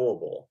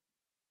unknowable,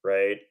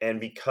 right? And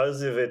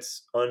because of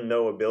its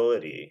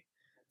unknowability,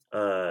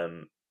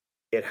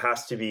 it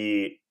has to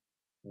be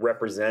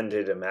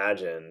represented,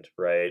 imagined,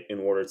 right, in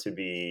order to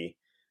be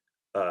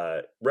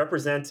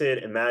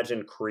represented,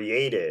 imagined,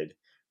 created,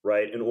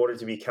 right, in order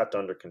to be kept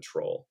under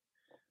control.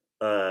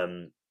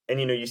 And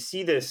you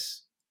see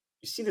this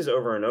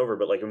over and over,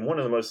 but like in one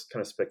of the most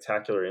kind of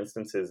spectacular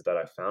instances that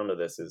I found of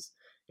this is,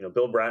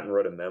 Bill Bratton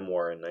wrote a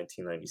memoir in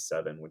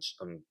 1997, which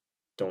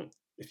don't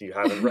if you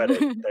haven't read it,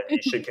 then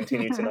you should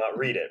continue to not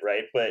read it,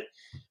 right?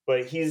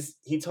 But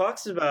he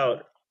talks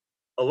about,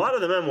 a lot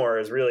of the memoir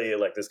is really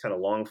like this kind of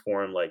long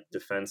form like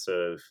defense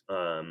of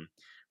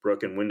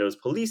broken windows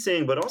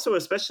policing, but also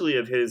especially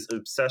of his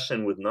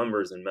obsession with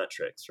numbers and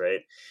metrics,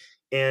 right?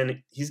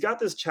 And he's got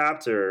this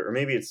chapter, or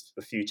maybe it's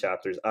a few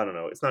chapters, I don't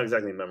know, it's not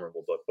exactly a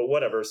memorable book, but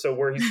whatever. So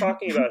where he's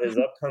talking about his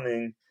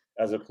upcoming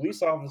as a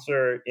police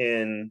officer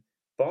in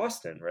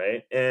Boston,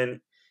 right? And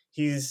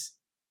he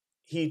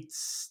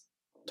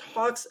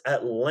talks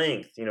at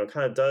length,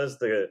 kind of does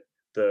the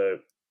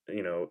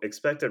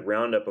expected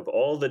roundup of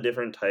all the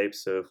different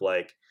types of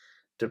like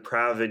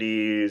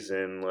depravities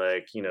and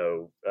like,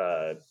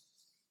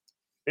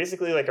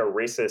 basically like a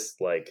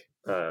racist like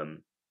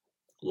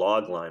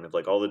log line of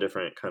like all the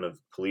different kind of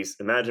police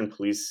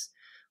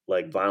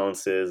like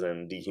violences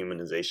and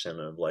dehumanization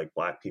of like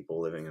Black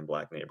people living in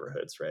Black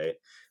neighborhoods, right?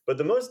 But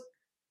the most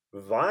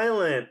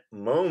violent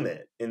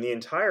moment in the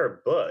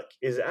entire book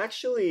is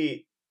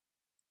actually,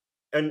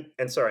 and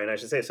sorry, and I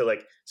should say, so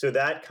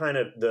that kind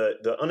of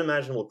the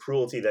unimaginable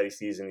cruelty that he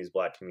sees in these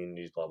Black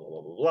communities, blah blah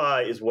blah blah blah,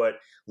 is what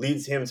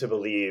leads him to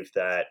believe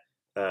that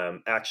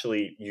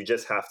actually you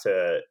just have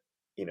to,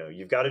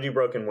 you've got to do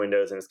broken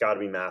windows, and it's got to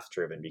be math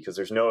driven, because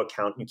there's no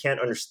account, you can't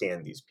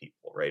understand these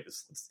people, right?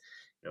 It's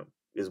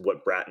is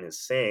what Bratton is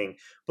saying.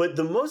 But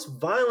the most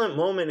violent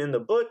moment in the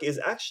book is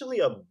actually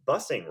a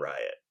busing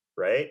riot,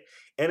 right?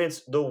 And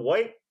it's the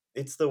white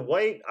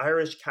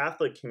Irish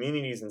Catholic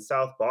communities in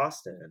South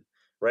Boston,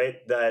 right,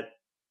 that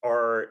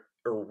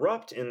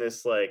erupt in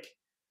this like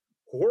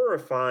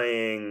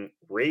horrifying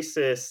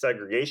racist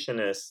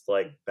segregationist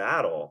like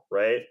battle,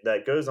 right,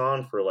 that goes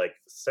on for like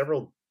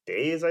several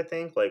days, I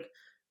think, like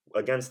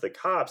against the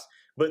cops.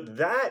 But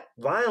that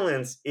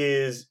violence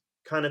is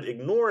kind of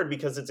ignored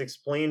because it's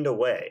explained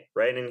away,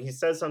 right? And he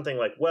says something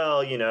like,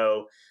 well,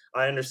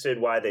 I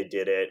understood why they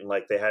did it, and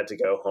like they had to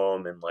go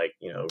home, and like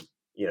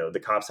the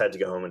cops had to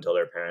go home and tell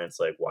their parents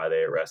like why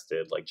they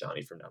arrested like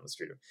Johnny from down the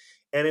street.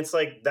 And it's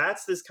like,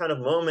 that's this kind of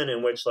moment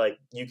in which like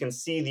you can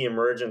see the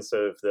emergence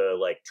of the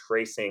like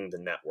tracing the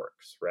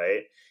networks,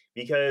 right?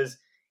 Because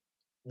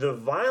the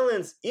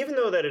violence, even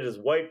though that it is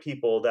white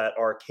people that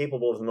are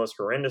capable of the most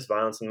horrendous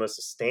violence and the most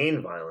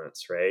sustained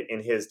violence, right,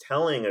 in his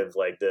telling of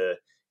like the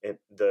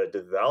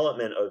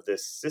development of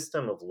this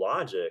system of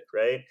logic,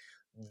 right,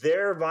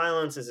 their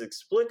violence is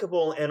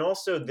explicable and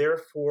also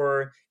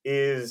therefore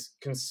is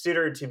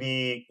considered to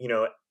be,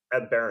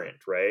 aberrant,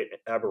 right,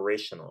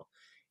 aberrational,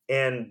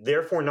 and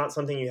therefore not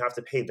something you have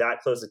to pay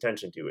that close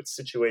attention to. It's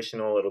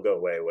situational, it'll go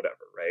away, whatever,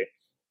 right?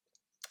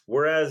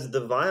 Whereas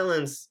the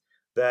violence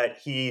that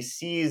he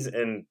sees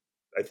and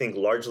I think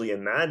largely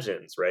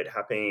imagines, right,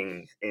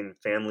 happening in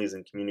families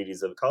and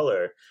communities of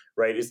color,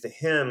 right, is to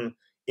him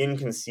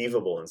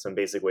inconceivable in some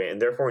basic way,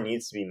 and therefore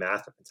needs to be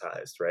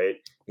mathematized, right?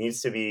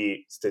 Needs to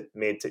be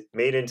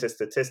made into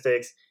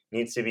statistics,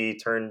 needs to be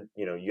turned,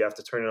 you have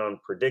to turn it on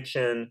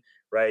prediction,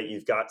 right?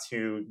 You've got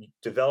to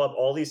develop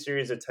all these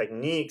series of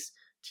techniques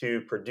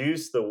to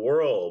produce the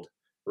world,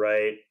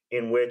 right,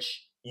 in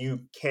which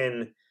you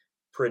can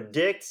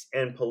predict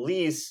and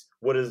police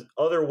what is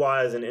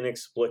otherwise an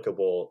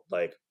inexplicable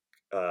like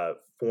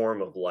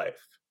form of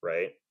life,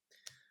 right?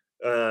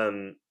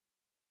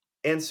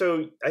 And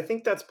so I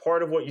think that's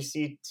part of what you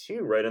see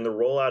too, right? In the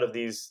rollout of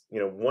these,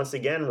 once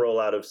again,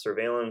 rollout of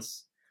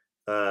surveillance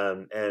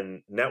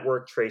and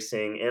network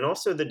tracing, and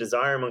also the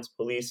desire amongst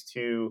police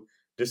to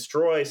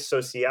destroy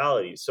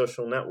sociality,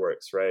 social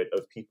networks, right,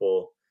 of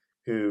people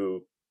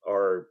who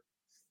are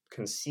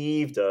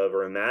conceived of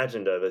or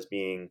imagined of as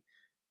being,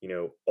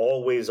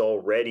 always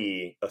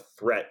already a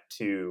threat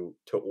to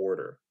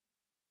order.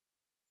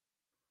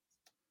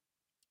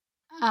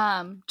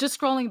 Just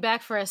scrolling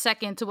back for a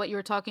second to what you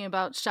were talking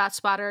about,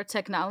 ShotSpotter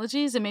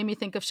technologies, it made me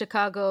think of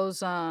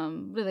Chicago's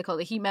what do they call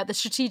it? Heat map, the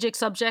strategic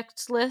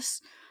subjects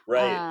list,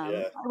 Right.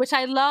 Yeah. which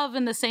I love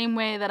in the same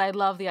way that I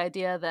love the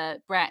idea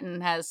that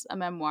Bratton has a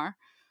memoir.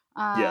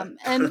 Yeah.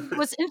 And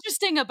what's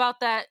interesting about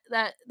that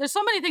there's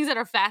so many things that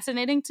are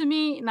fascinating to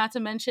me, not to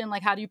mention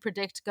like how do you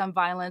predict gun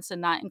violence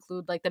and not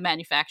include like the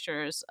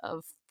manufacturers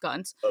of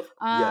guns. Yes.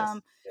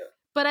 Yeah.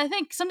 But I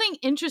think something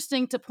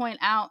interesting to point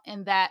out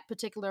in that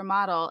particular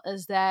model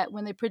is that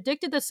when they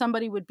predicted that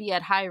somebody would be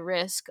at high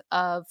risk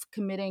of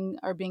committing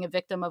or being a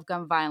victim of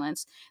gun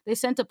violence, they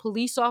sent a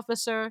police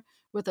officer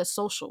with a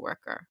social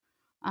worker.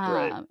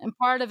 Right. And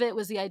part of it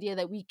was the idea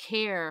that we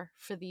care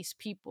for these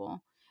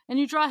people. And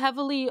you draw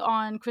heavily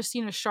on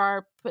Christina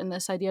Sharp and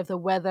this idea of the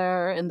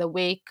weather in the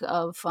wake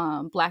of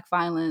Black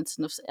violence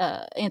and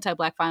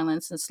anti-Black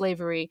violence and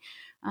slavery.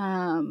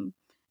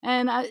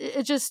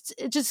 It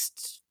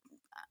just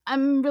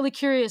I'm really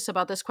curious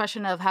about this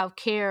question of how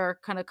care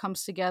kind of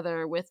comes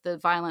together with the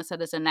violence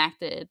that is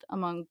enacted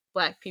among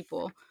Black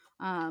people.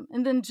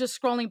 And then just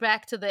scrolling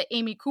back to the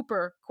Amy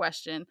Cooper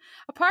question,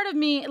 a part of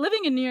me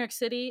living in New York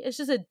City is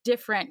just a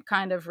different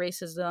kind of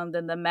racism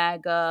than the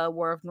MAGA,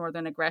 War of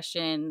Northern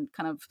Aggression,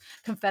 kind of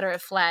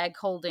Confederate flag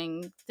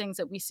holding things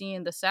that we see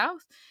in the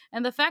South.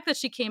 And the fact that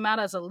she came out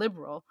as a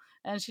liberal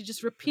and she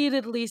just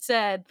repeatedly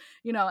said,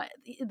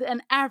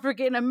 an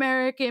African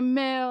American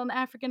male,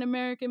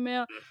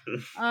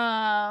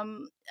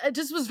 it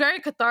just was very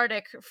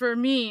cathartic for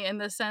me in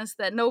the sense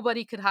that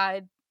nobody could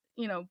hide,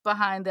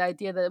 behind the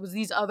idea that it was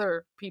these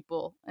other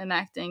people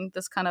enacting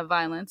this kind of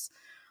violence.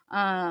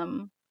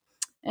 And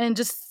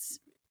just,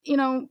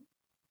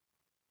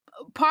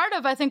 part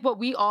of, I think, what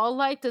we all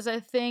liked is I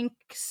think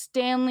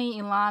Stanley,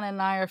 Ilana, and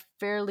I are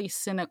fairly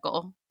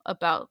cynical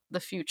about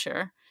the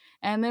future.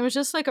 And there was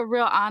just like a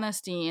real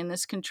honesty in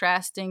this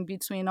contrasting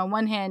between, on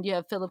one hand, you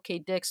have Philip K.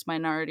 Dick's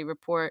Minority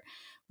Report,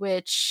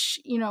 which,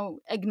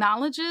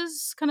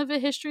 acknowledges kind of a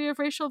history of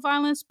racial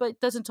violence, but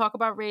doesn't talk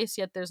about race,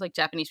 yet there's like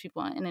Japanese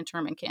people in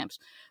internment camps.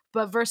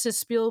 But versus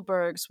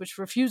Spielberg's, which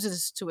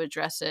refuses to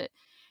address it.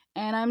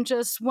 And I'm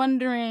just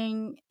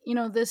wondering,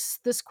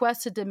 this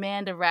quest to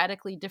demand a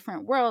radically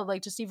different world,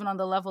 like just even on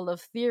the level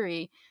of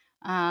theory,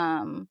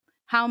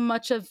 how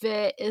much of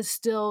it is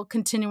still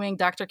continuing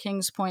Dr.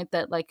 King's point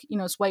that, like,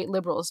 it's white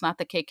liberals, not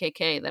the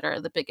KKK, that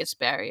are the biggest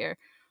barrier,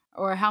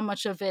 or how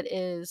much of it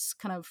is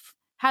kind of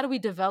how do we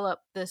develop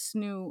this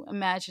new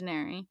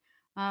imaginary?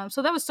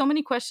 So that was so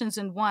many questions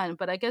in one,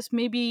 but I guess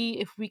maybe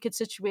if we could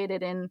situate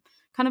it in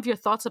kind of your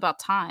thoughts about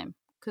time,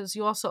 because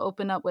you also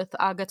open up with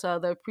Agata,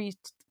 the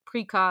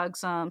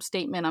precog's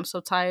statement, I'm so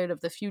tired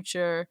of the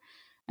future.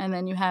 And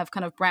then you have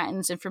kind of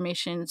Bratton's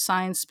information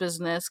science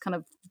business kind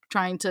of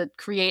trying to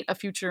create a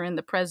future in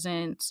the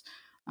present.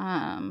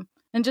 And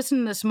just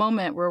in this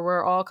moment where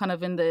we're all kind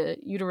of in the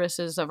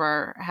uteruses of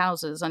our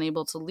houses,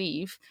 unable to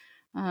leave,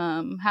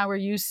 how are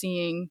you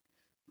seeing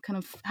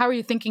how are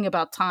you thinking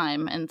about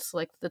time and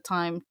like the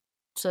time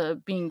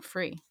to being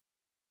free?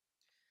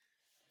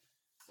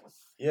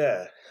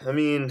 Yeah, I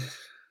mean,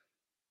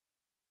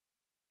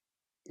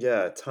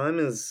 time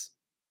is,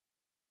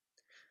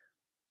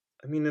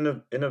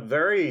 in a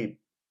very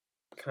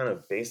kind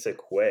of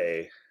basic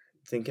way,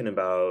 thinking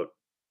about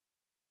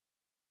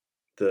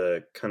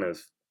the kind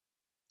of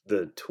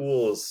the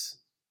tools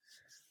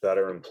that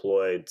are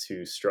employed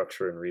to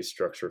structure and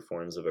restructure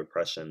forms of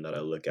oppression that I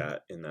look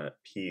at in that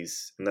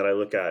piece, and that I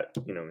look at,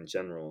 in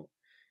general,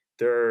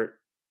 they're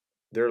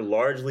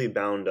largely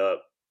bound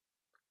up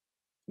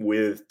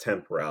with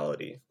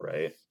temporality,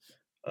 right?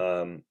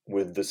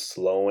 With the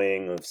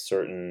slowing of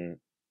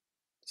certain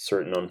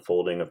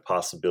unfolding of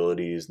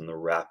possibilities and the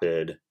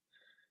rapid,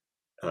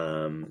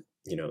 the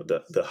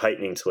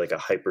heightening to like a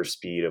hyper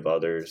speed of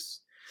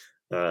others.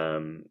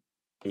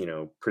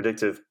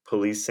 Predictive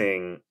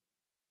policing.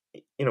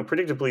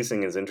 Predictive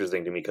policing is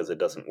interesting to me because it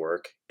doesn't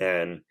work,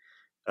 and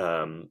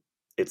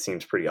it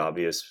seems pretty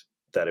obvious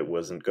that it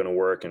wasn't going to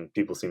work, and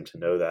people seem to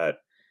know that,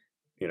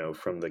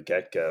 from the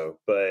get-go.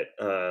 But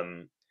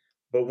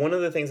one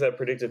of the things that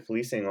predictive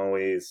policing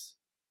always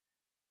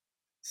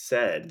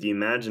said, the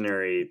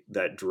imaginary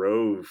that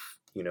drove,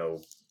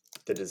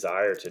 the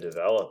desire to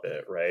develop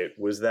it, right,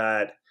 was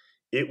that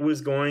it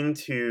was going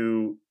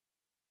to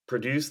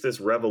produce this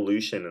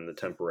revolution in the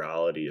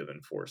temporality of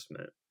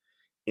enforcement,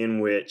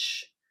 in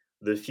which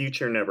the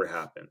future never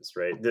happens,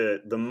 right?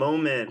 The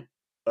moment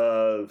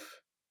of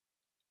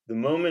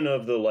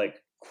the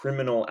like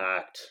criminal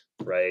act,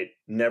 right,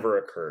 never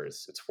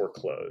occurs. It's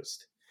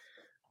foreclosed.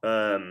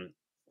 And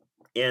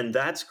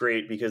that's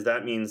great because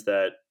that means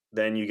that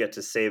then you get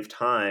to save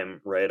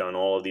time, right, on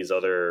all of these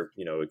other,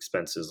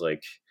 expenses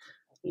like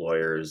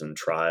lawyers and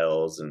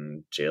trials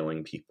and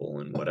jailing people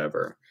and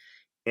whatever.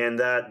 And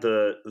that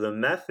the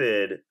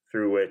method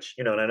through which,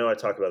 and I know I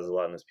talk about this a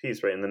lot in this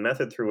piece, right? And the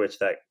method through which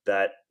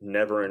that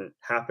never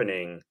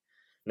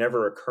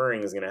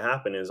occurring is going to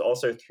happen is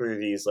also through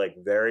these like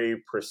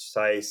very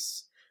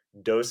precise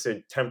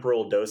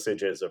temporal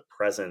dosages of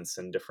presence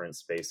in different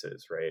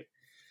spaces, right?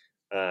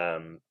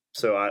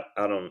 So I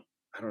don't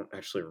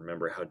actually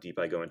remember how deep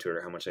I go into it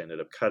or how much I ended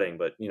up cutting,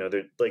 but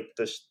they're like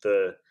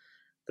the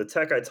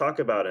tech I talk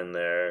about in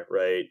there,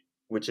 right,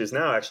 which is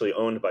now actually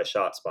owned by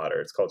ShotSpotter.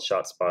 It's called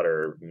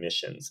ShotSpotter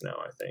Missions now,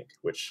 I think,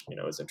 which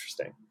is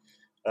interesting.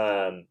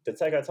 The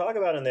tech I talk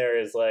about in there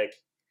is like,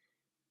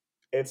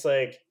 it's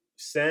like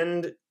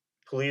send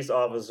police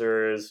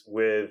officers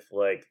with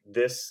like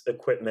this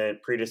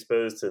equipment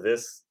predisposed to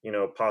this,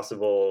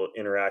 possible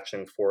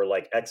interaction for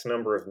like X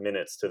number of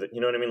minutes to the,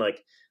 you know what I mean?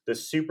 Like the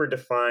super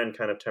defined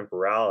kind of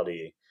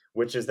temporality,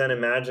 which is then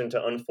imagined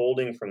to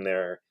unfolding from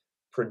there,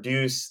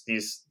 produce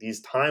these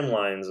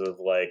timelines of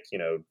like,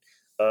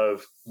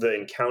 of the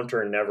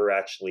encounter never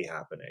actually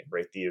happening,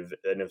 right?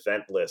 An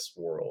eventless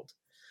world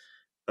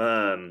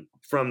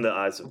from the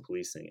eyes of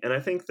policing. And I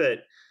think that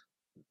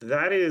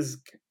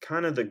is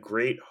kind of the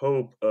great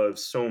hope of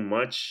so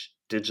much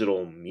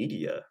digital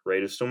media,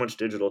 right? Of so much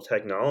digital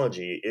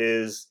technology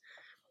is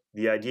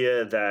the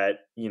idea that,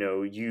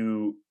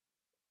 you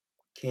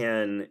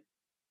can,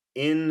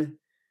 in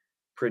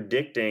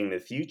predicting the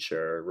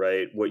future,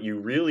 right, what you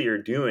really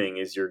are doing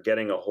is you're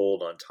getting a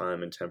hold on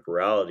time and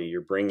temporality.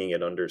 You're bringing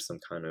it under some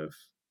kind of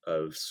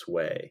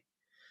sway,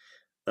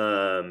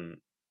 under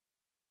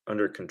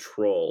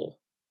control,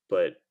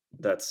 but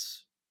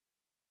that's,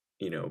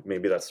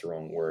 maybe that's the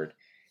wrong word.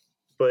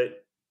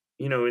 But,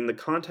 in the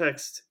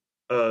context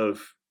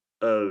of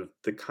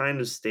the kind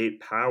of state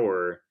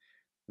power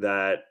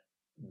that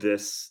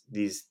these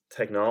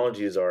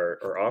technologies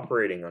are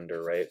operating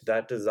under, right,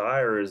 that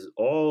desire is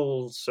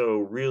also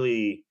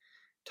really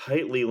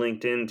tightly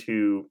linked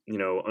into,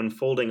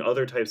 unfolding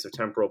other types of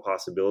temporal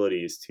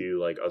possibilities to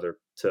like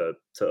to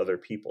other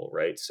people,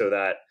 right? So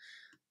that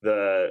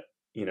the,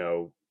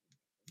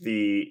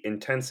 the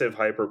intensive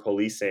hyper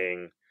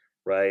policing,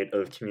 right,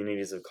 of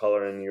communities of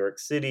color in New York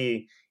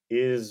City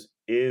is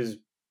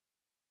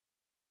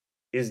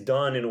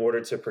done in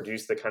order to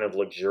produce the kind of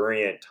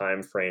luxuriant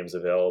timeframes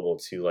available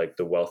to like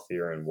the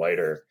wealthier and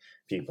whiter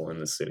people in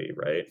the city,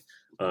 right?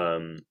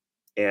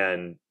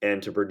 And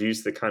to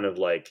produce the kind of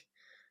like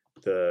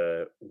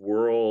the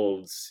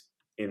worlds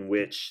in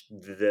which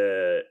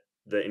the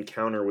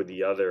encounter with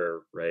the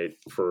other, right,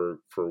 for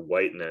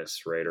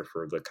whiteness, right, or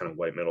for the kind of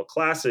white middle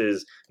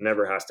classes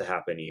never has to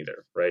happen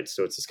either, right?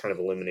 So it's this kind of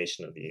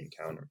elimination of the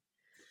encounter.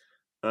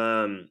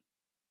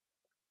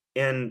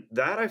 And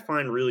that I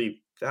find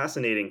really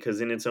fascinating because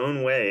in its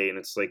own way, and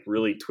it's like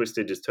really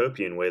twisted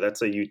dystopian way,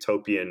 that's a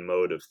utopian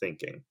mode of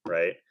thinking,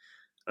 right?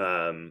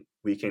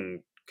 We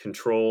can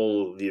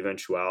control the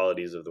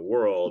eventualities of the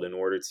world in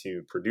order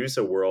to produce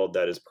a world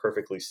that is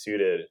perfectly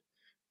suited,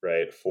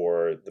 right,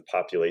 for the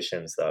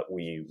populations that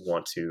we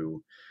want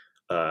to,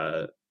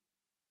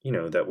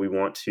 that we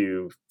want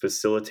to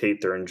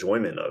facilitate their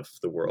enjoyment of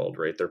the world,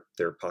 right?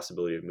 Their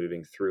possibility of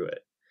moving through it.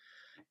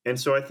 And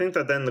so I think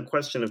that then the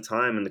question of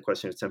time and the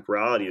question of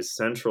temporality is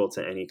central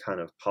to any kind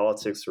of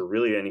politics or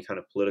really any kind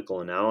of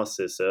political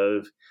analysis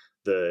of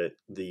the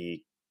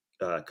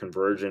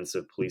convergence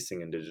of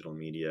policing and digital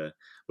media,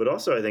 but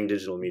also I think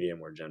digital media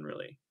more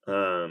generally.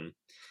 And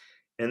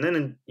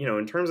then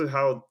in terms of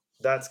how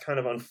that's kind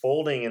of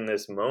unfolding in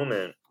this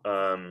moment,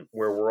 where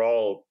we're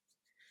all,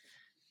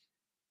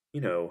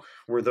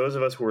 where those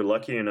of us who are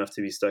lucky enough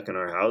to be stuck in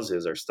our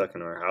houses are stuck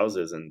in our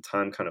houses and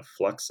time kind of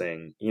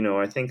fluxing,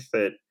 I think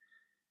that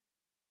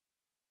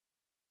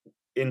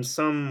in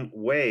some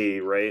way,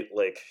 right,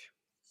 like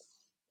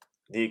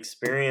the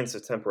experience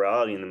of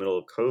temporality in the middle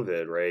of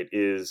COVID, right,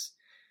 is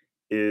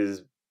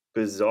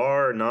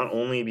bizarre, not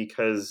only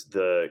because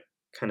the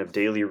kind of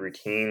daily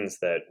routines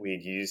that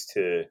we'd use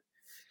to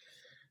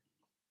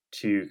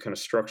kind of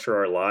structure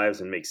our lives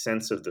and make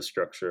sense of the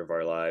structure of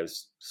our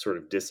lives sort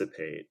of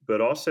dissipate,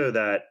 but also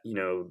that,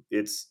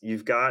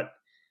 you've got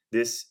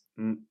this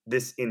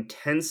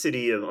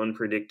intensity of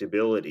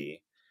unpredictability,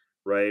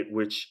 right,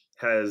 which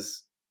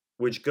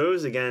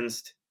goes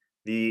against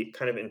the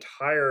kind of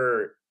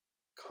entire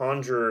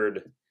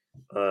conjured,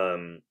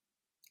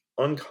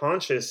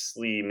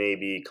 unconsciously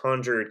maybe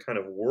conjured kind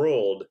of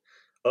world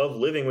of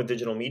living with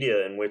digital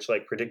media in which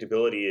like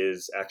predictability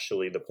is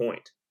actually the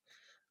point.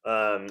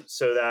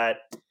 So that,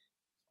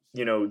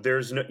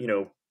 there's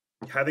no,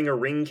 having a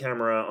Ring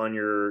camera on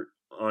your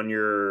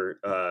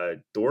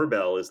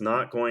doorbell is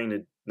not going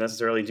to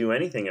necessarily do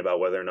anything about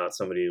whether or not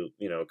somebody,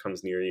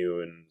 comes near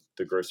you in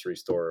the grocery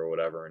store or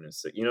whatever. And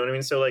it's, you know what I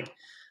mean? So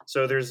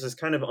there's this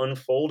kind of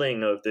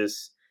unfolding of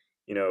this,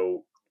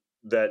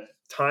 that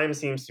time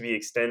seems to be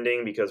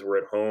extending because we're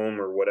at home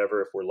or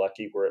whatever. If we're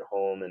lucky, we're at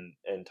home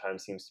and time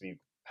seems to be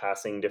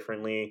passing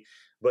differently.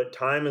 But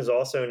time is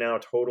also now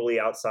totally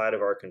outside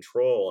of our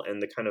control,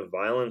 and the kind of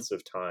violence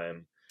of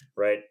time,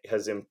 right,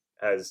 has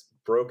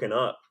broken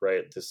up,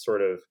 right, this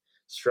sort of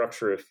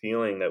structure of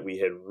feeling that we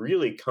had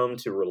really come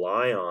to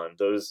rely on,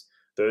 those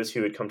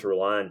who had come to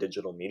rely on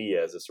digital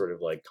media as a sort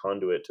of like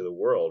conduit to the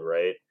world,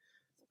 right?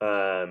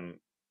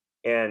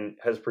 And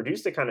has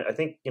produced a kind of, I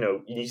think,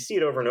 you see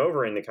it over and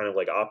over in the kind of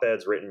like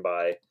op-eds written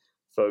by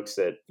folks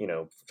that,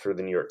 for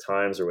the New York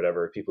Times or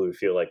whatever, people who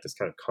feel like this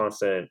kind of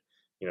constant,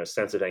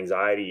 sense of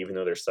anxiety, even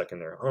though they're stuck in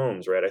their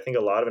homes, right? I think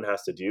a lot of it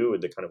has to do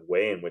with the kind of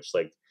way in which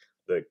like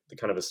the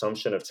kind of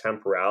assumption of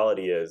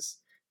temporality as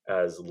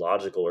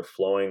logical or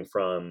flowing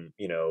from,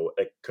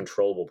 a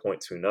controllable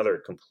point to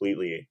another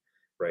completely,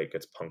 right,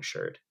 gets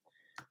punctured.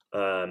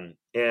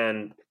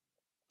 And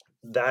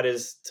that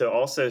is to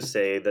also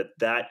say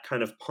that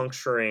kind of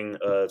puncturing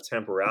of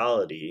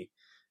temporality,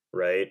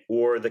 right,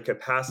 or the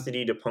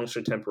capacity to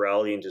puncture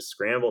temporality and to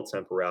scramble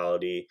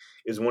temporality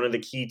is one of the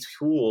key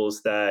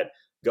tools that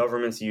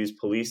governments use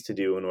police to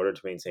do in order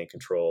to maintain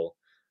control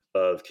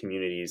of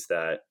communities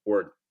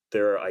or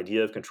their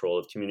idea of control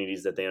of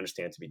communities that they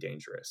understand to be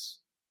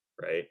dangerous,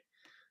 right?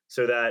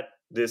 So that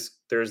there's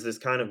this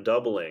kind of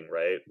doubling,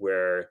 right,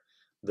 where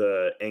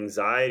the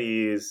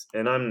anxieties,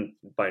 and I'm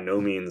by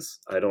no means,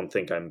 I don't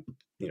think I'm,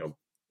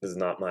 this is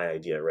not my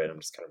idea, right? I'm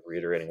just kind of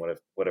reiterating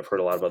what I've heard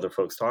a lot of other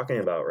folks talking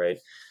about, right?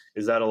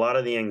 Is that a lot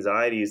of the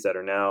anxieties that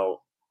are now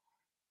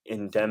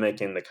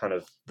endemic in the kind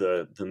of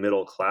the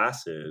middle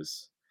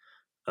classes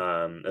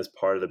as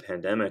part of the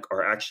pandemic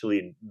are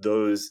actually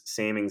those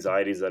same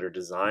anxieties that are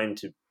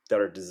designed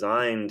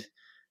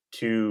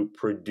to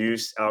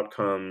produce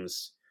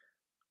outcomes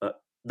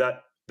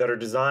that are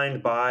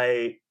designed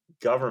by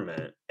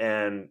government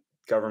and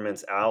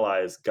government's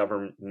allies,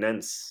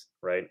 governance,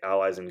 right?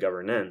 Allies and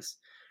governance,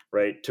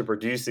 right? To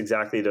produce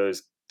exactly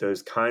those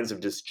kinds of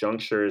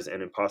disjunctures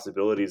and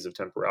impossibilities of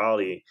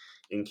temporality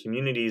in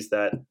communities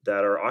that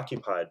are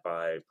occupied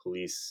by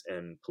police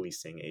and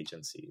policing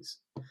agencies.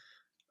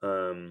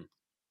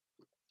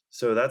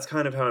 So that's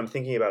kind of how I'm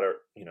thinking about it,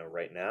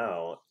 right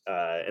now.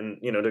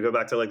 And, to go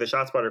back to like the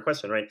ShotSpotter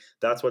question, right?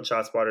 That's what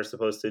ShotSpotter is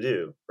supposed to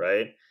do,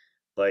 right?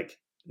 Like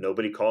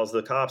nobody calls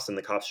the cops and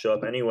the cops show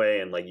up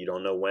anyway. And like, you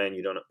don't know when,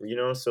 you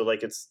don't, so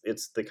like it's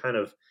the kind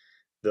of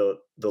the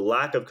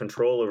lack of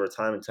control over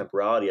time and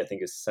temporality, I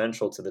think, is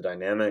central to the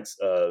dynamics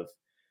of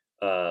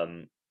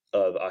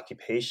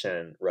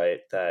occupation, right?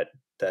 That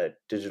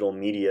digital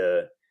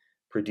media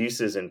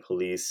produces in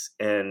police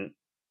and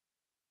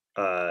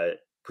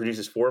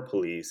produces for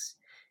police,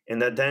 and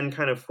that then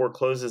kind of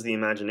forecloses the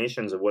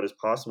imaginations of what is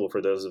possible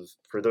for those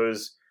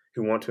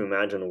who want to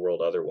imagine a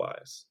world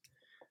otherwise.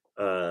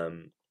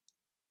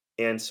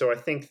 And so I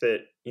think that,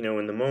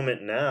 in the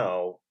moment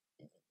now,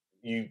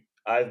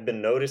 I've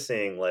been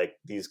noticing like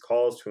these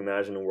calls to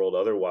imagine a world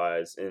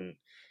otherwise in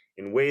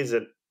ways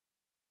that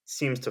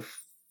seems to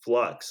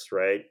flux,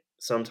 right?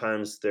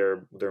 Sometimes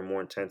they're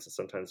more intense and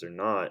sometimes they're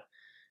not,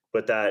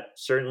 but that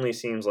certainly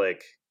seems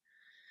like,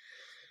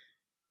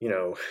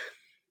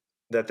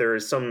 that there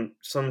is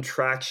some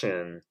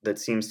traction that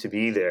seems to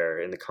be there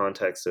in the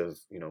context of,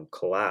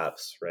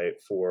 collapse, right?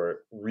 For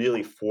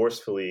really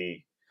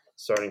forcefully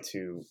starting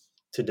to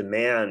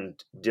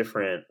demand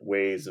different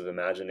ways of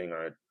imagining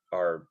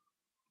our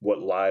what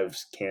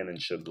lives can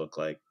and should look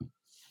like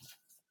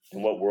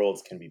and what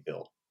worlds can be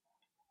built.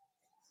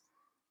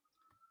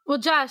 Well,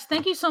 Josh,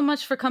 thank you so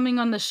much for coming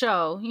on the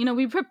show.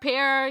 We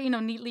prepare,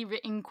 neatly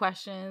written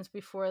questions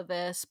before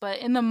this, but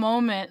in the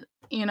moment,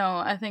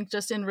 I think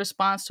just in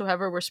response to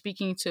whoever we're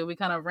speaking to, we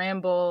kind of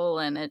ramble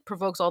and it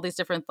provokes all these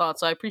different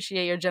thoughts. So I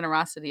appreciate your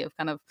generosity of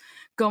kind of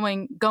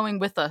going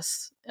with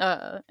us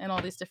in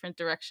all these different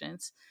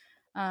directions.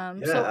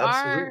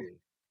 Absolutely.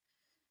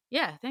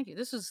 Yeah, thank you.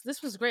 This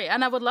was great,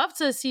 and I would love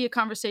to see a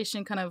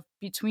conversation kind of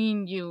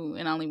between you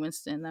and Ollie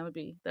Winston. That would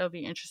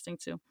be interesting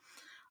too.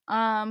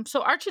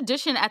 So our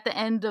tradition at the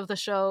end of the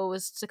show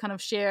is to kind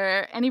of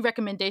share any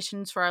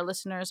recommendations for our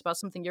listeners about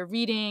something you're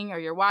reading or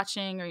you're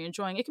watching or you're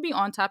enjoying. It could be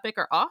on topic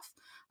or off.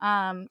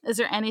 Is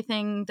there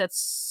anything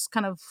that's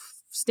kind of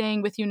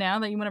staying with you now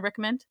that you want to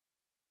recommend?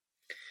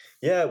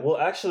 Yeah, well,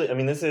 actually, I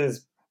mean, this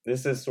is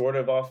sort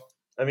of off.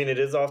 I mean, it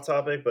is off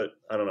topic, but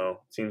I don't know.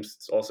 It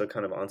seems also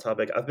kind of on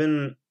topic.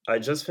 I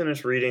just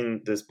finished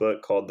reading this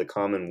book called The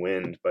Common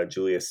Wind by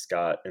Julius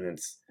Scott, and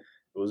it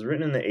was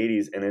written in the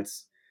 80s, and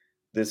it's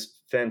this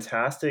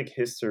fantastic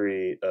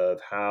history of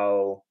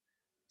how.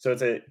 So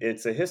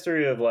it's a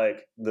history of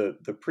like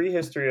the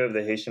prehistory of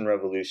the Haitian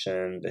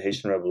Revolution,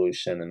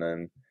 and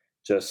then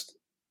just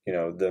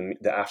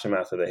the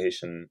aftermath of the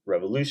Haitian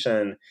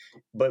Revolution.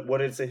 But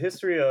what it's a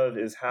history of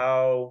is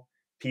how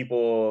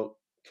people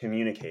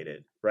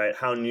communicated, right?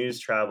 How news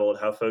traveled,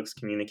 how folks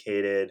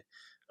communicated.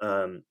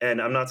 And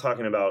I'm not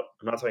talking about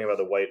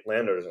the white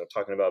landowners. I'm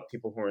talking about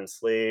people who were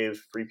enslaved,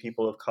 free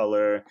people of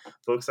color,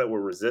 folks that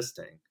were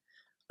resisting.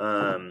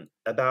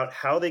 About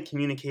how they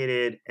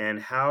communicated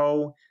and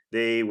how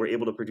they were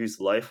able to produce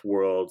life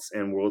worlds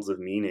and worlds of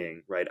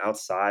meaning, right,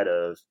 outside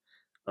of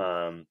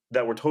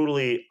that were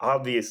totally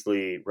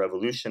obviously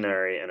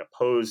revolutionary and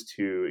opposed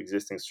to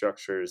existing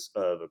structures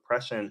of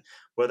oppression,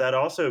 but that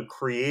also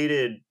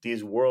created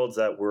these worlds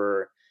that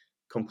were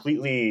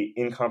completely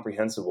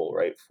incomprehensible,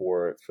 right,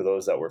 for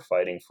those that were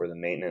fighting for the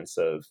maintenance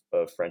of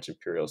French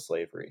imperial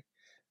slavery.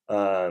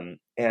 And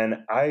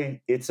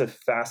it's a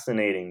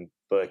fascinating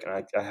book, and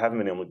I haven't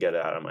been able to get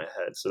it out of my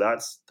head. So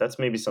that's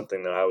maybe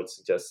something that I would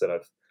suggest that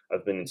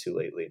I've been into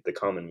lately, The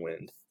Common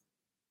Wind.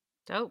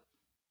 Dope.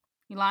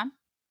 Elon?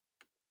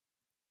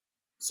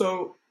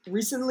 So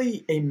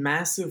recently, a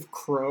massive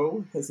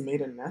crow has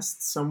made a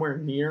nest somewhere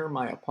near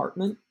my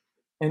apartment.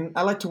 And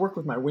I like to work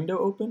with my window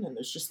open, and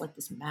there's just like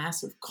this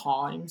massive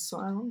cawing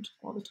sound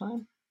all the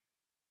time.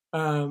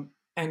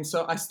 And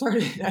so I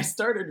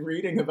started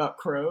reading about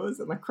crows,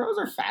 and like crows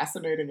are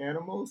fascinating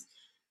animals.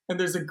 And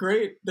there's a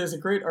great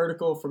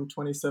article from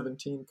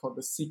 2017 called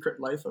 "The Secret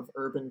Life of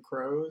Urban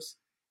Crows."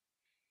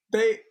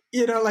 They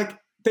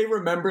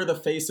remember the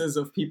faces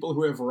of people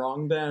who have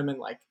wronged them and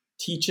like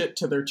teach it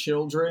to their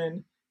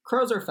children.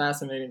 Crows are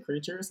fascinating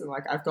creatures, and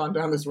like I've gone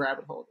down this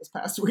rabbit hole this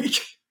past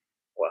week.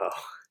 Wow.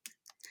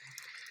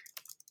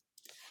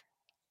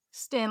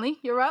 Stanley,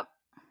 you're up.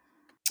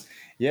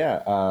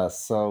 Yeah,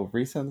 so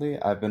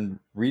recently I've been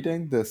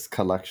reading this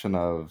collection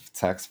of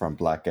texts from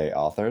Black gay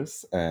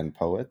authors and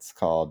poets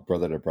called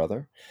Brother to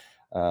Brother.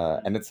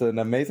 And it's an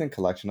amazing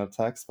collection of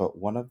texts, but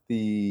one of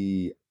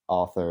the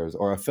authors,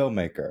 or a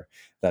filmmaker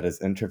that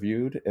is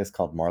interviewed, is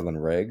called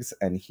Marlon Riggs,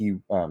 and he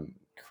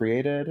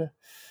created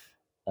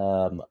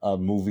a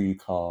movie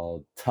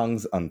called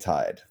Tongues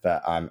Untied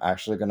that I'm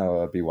actually going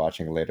to be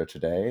watching later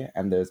today.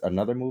 And there's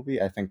another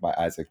movie, I think, by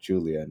Isaac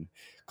Julian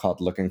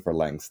called Looking for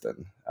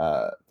Langston.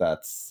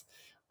 That's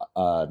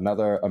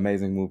another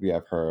amazing movie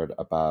I've heard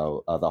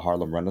about the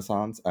Harlem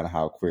Renaissance and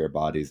how queer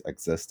bodies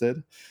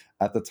existed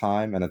at the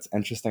time. And it's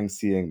interesting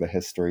seeing the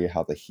history,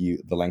 how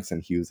the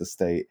Langston Hughes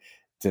estate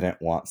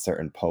didn't want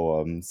certain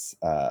poems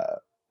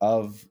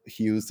of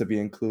Hughes to be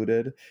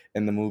included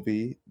in the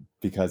movie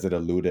because it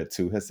alluded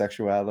to his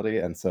sexuality.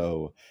 And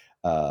so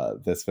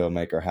this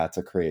filmmaker had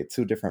to create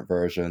two different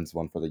versions,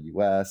 one for the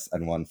US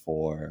and one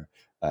for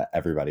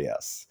everybody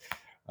else.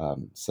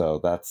 So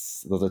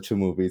those are two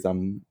movies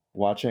I'm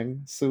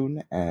watching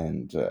soon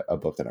and a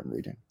book that I'm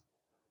reading.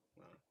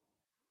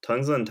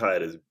 Tongues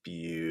Untied is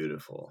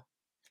beautiful.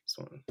 This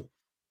one.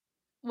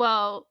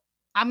 Well,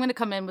 I'm going to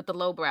come in with the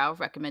lowbrow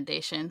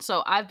recommendation.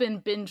 So I've been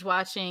binge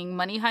watching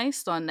Money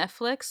Heist on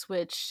Netflix,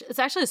 which is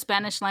actually a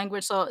Spanish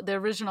language. So the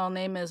original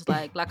name is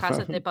like La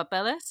Casa de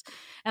Papeles.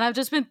 And I've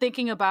just been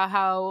thinking about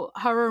how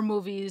horror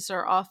movies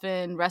are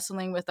often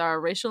wrestling with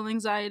our racial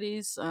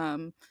anxieties,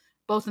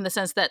 both in the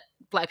sense that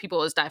Black people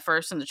always die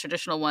first in the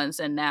traditional ones,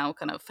 and now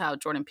kind of how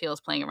Jordan Peele is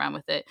playing around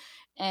with it.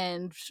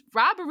 And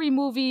robbery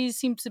movies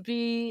seem to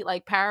be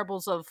like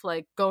parables of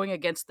like going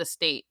against the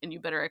state, and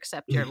you better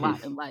accept your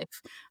lot in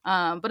life.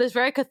 But it's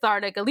very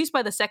cathartic. At least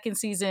by the second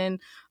season,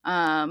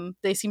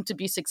 they seem to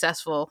be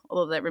successful,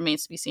 although that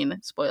remains to be seen.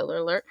 Spoiler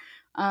alert.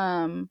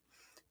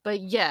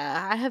 But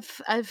yeah,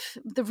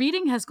 the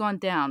reading has gone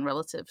down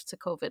relative to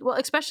COVID. Well,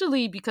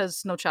 especially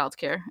because no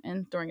childcare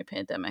and during a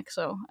pandemic.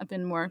 So I've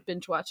been more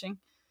binge watching.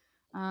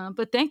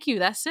 But thank you.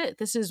 That's it.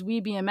 This is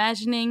We Be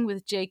Imagining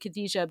with J.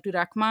 Khadija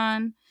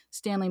Abdurrahman,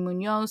 Stanley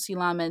Munoz,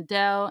 Ilan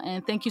Mendel,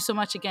 and thank you so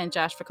much again,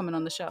 Josh, for coming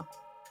on the show.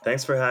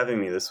 Thanks for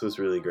having me. This was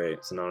really great.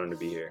 It's an honor to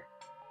be here.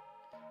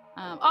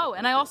 And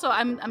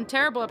I'm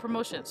terrible at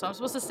promotion, so I'm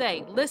supposed to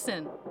say,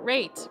 listen,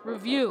 rate,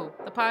 review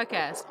the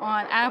podcast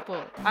on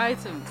Apple,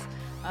 iTunes,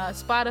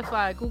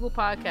 Spotify, Google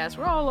Podcasts,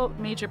 where all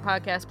major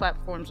podcast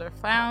platforms are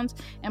found.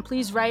 And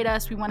please write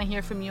us. We want to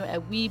hear from you at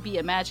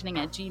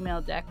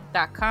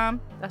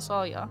webeimagining@gmail.com. That's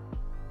all, y'all.